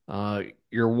uh,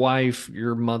 your wife,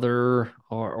 your mother,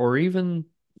 or even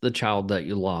the child that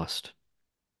you lost?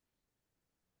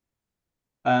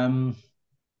 Um,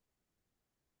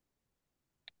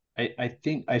 I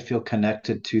think I feel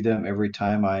connected to them every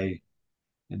time I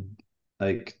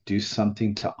like do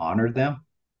something to honor them.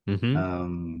 Mm-hmm.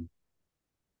 Um,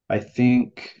 I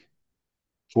think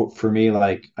for me,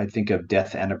 like I think of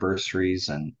death anniversaries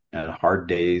and hard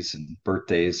days and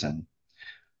birthdays, and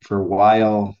for a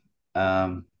while,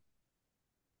 um,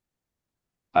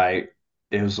 I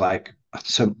it was like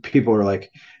some people are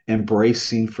like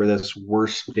embracing for this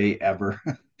worst day ever.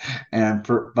 And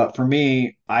for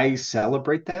me, I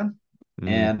celebrate them. Mm.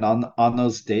 And on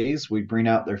those days, we bring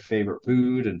out their favorite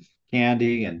food and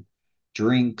candy and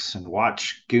drinks and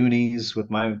watch Goonies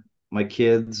with my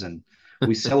kids, and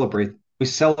we celebrate we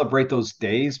celebrate those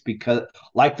days because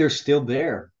like they're still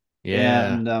there.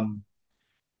 Yeah.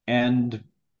 And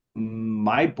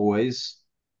my boys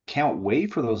can't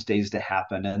wait for those days to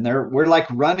happen, and we're like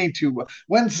running to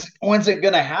when's it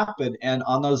going to happen. And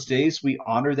on those days we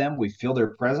honor them, we feel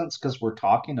their presence because we're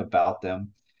talking about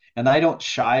them. And I don't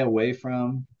shy away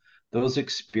from those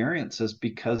experiences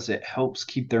because it helps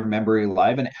keep their memory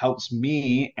alive, and it helps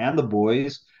me and the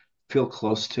boys feel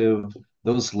close to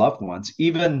those loved ones.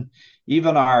 Even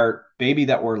our baby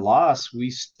that were lost, we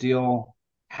still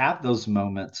have those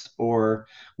moments, or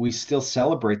we still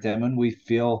celebrate them and we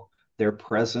feel their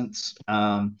presence.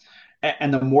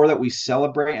 And the more that we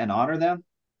celebrate and honor them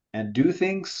and do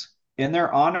things in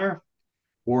their honor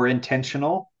or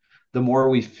intentional, the more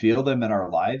we feel them in our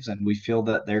lives and we feel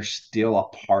that they're still a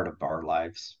part of our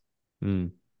lives.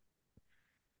 Mm.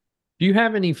 Do you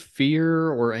have any fear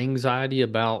or anxiety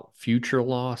about future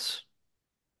loss?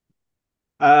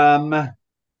 Um,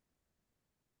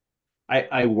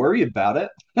 I worry about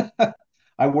it.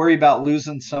 I worry about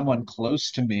losing someone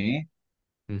close to me,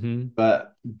 Hmm.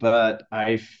 but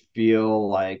I feel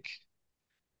like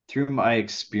through my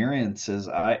experiences,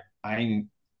 I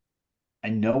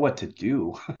know what to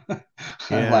do.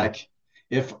 Yeah. Like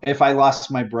if I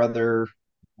lost my brother,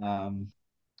 um,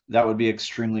 that would be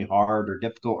extremely hard or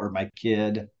difficult, or my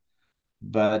kid.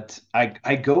 But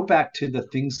I go back to the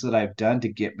things that I've done to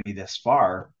get me this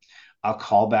far. I'll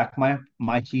call back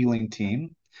my healing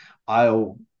team.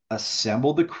 I'll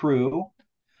assemble the crew,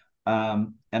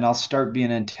 and I'll start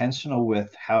being intentional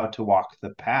with how to walk the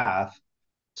path.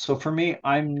 So for me,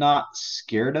 I'm not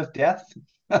scared of death,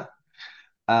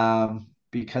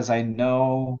 because I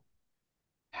know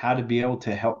how to be able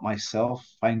to help myself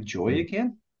find joy Mm.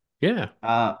 again.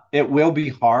 Yeah. It will be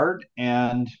hard,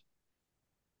 and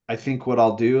I think what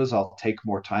I'll do is I'll take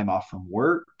more time off from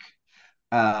work.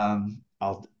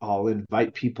 I'll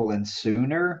invite people in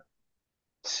sooner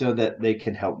so that they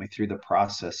can help me through the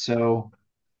process. So,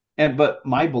 and but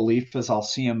my belief is I'll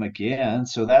see them again,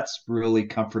 so that's really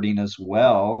comforting as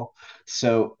well.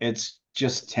 So it's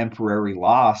just temporary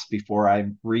loss before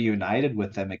I'm reunited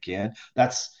with them again.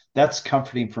 That's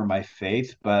comforting for my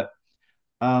faith, but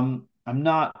I'm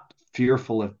not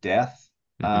fearful of death.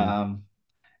 Hmm. Um,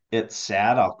 it's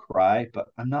sad, I'll cry, but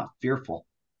I'm not fearful.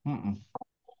 Mm-mm.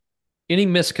 Any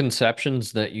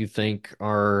misconceptions that you think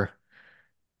are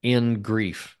in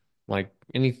grief? Like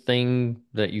anything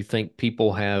that you think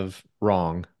people have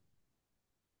wrong?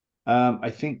 I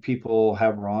think people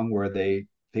have wrong where they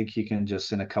think you can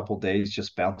just in a couple days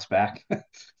just bounce back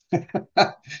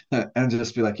and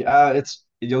just be like, it's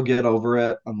you'll get over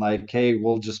it. I'm like, hey,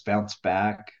 we'll just bounce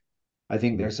back. I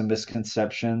think Mm. there's a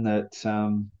misconception that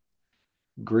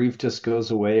grief just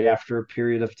goes away after a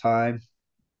period of time.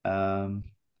 Um,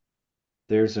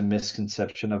 there's a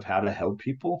misconception of how to help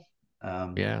people,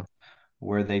 um, Yeah.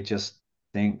 where they just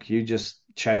think you just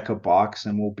check a box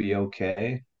and we'll be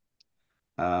okay.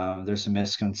 There's a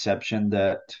misconception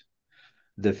that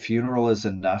the funeral is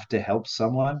enough to help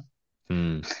someone.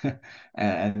 Mm.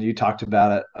 And you talked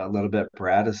about it a little bit,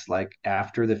 Brad, is like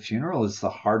after the funeral is the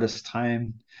hardest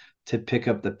time to pick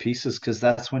up the pieces because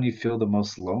that's when you feel the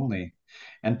most lonely.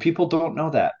 And people don't know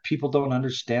that. People don't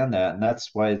understand that. And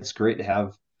that's why it's great to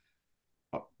have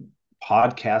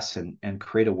podcasts and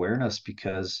create awareness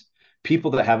because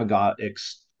people that haven't got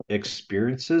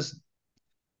experiences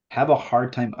have a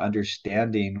hard time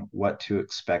understanding what to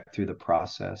expect through the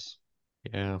process.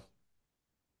 Yeah.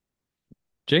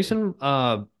 Jason,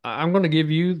 I'm going to give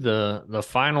you the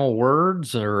final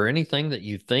words or anything that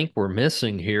you think we're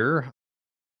missing here.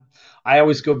 I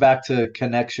always go back to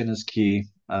connection is key.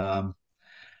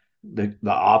 The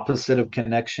opposite of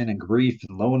connection and grief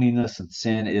and loneliness and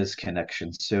sin is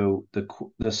connection. So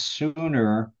the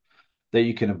sooner that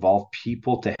you can involve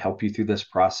people to help you through this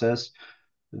process,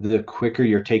 the quicker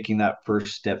you're taking that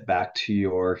first step back to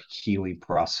your healing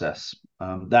process.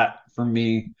 That for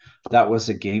me, that was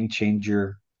a game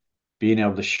changer. Being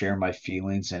able to share my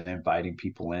feelings and inviting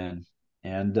people in,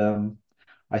 and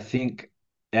I think,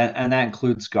 and that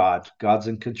includes God. God's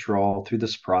in control through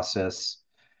this process,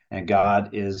 and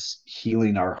God is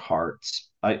healing our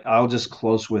hearts. I'll just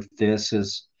close with this: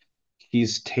 is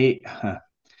He's take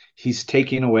He's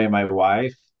taking away my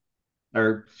wife,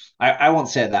 or I won't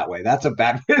say it that way. That's a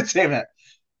bad way to say it.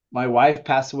 My wife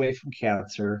passed away from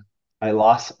cancer. I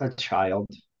lost a child,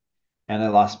 and I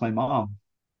lost my mom.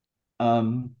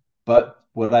 But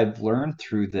what I've learned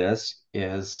through this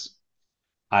is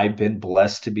I've been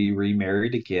blessed to be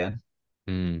remarried again.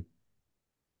 Mm.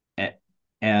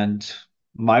 And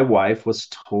my wife was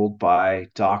told by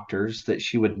doctors that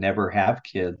she would never have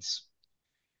kids.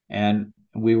 And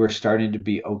we were starting to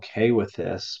be okay with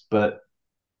this. But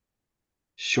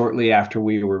shortly after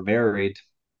we were married,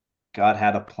 God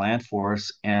had a plan for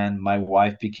us, and my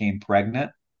wife became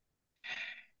pregnant.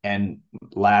 And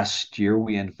last year,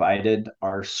 we invited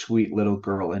our sweet little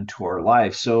girl into our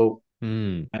life. So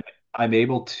Mm. I'm, I'm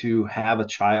able to have a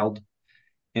child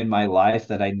in my life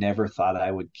that I never thought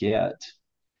I would get.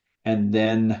 And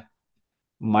then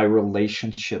my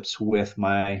relationships with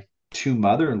my two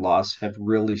mother-in-laws have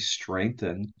really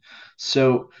strengthened.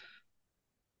 So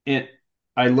it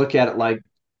I look at it like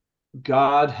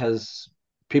God has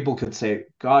people could say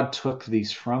God took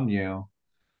these from you,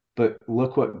 but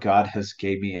look what God has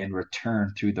gave me in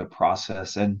return through the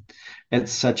process. And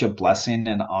it's such a blessing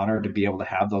and honor to be able to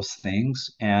have those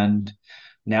things. And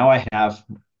now I have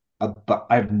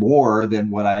more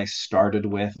than what I started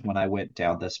with when I went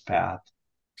down this path.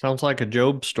 Sounds like a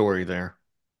Job story there.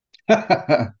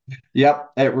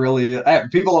 Yep, it really is.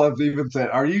 People have even said,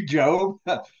 "Are you Job?"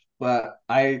 But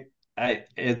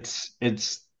it's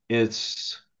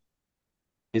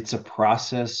it's a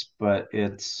process, but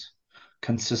it's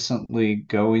consistently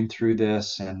going through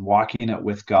this and walking it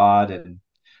with God and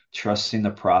trusting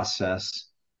the process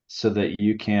so that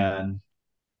you can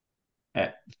uh,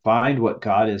 find what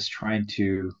God is trying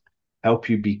to help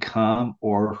you become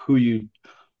or who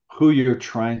you're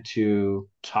trying to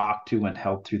talk to and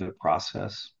help through the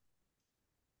process.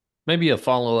 Maybe a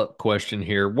follow-up question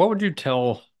here. What would you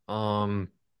tell, I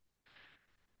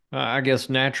guess,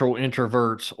 natural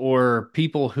introverts or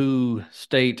people who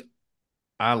state,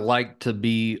 I like to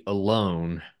be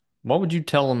alone? What would you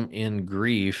tell them in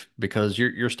grief? Because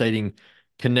you're stating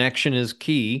connection is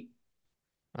key.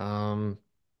 Um,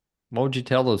 what would you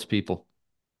tell those people?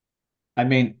 I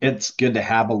mean, it's good to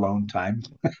have alone time,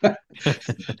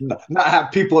 not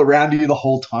have people around you the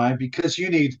whole time because you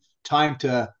need time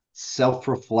to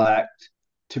self-reflect,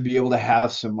 to be able to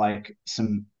have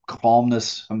some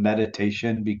calmness, some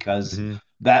meditation, because Hmm.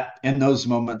 that in those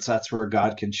moments, that's where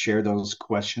God can share those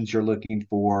questions you're looking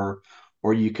for,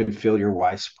 or you can feel your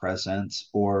wife's presence,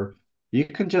 or you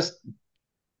can just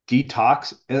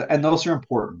detox, and those are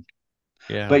important.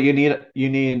 Yeah, But you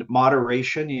need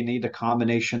moderation, you need a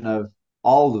combination of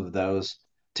all of those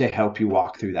to help you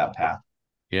walk through that path.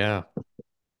 yeah.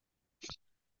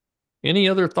 Any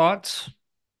other thoughts?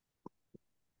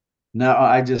 No,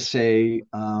 I just say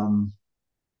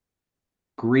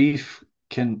grief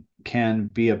can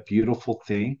be a beautiful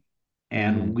thing,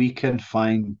 and Mm, we can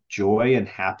find joy and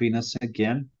happiness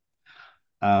again.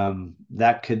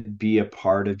 That could be a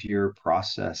part of your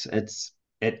process.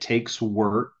 It takes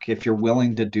work if you're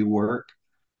willing to do work,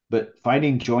 but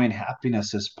finding joy and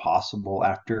happiness is possible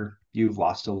after you've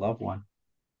lost a loved one.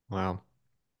 wow.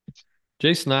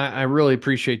 Jason, I really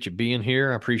appreciate you being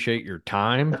here. I appreciate your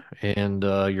time and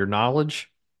your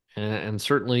knowledge, and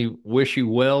certainly wish you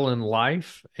well in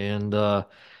life. And I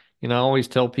always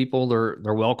tell people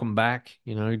they're welcome back.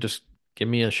 You just give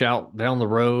me a shout down the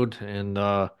road, and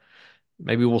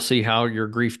maybe we'll see how your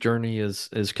grief journey is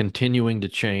continuing to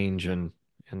change. And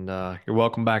you're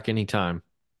welcome back anytime.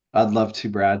 I'd love to,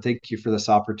 Brad. Thank you for this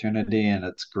opportunity, and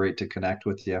it's great to connect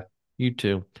with you. You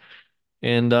too.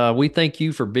 And we thank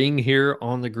you for being here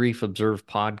on the Grief Observed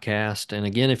podcast. And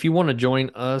again, if you want to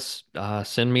join us,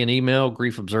 send me an email,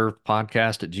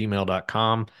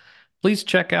 griefobservedpodcast@gmail.com. Please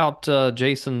check out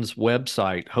Jason's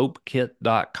website,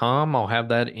 hopekit.com. I'll have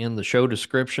that in the show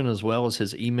description as well as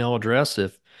his email address.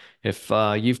 If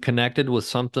you've connected with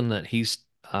something that he's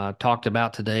talked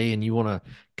about today and you want to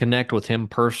connect with him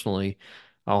personally,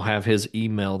 I'll have his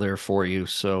email there for you.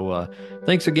 So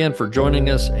thanks again for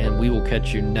joining us, and we will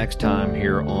catch you next time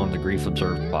here on the Grief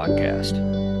Observed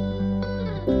podcast.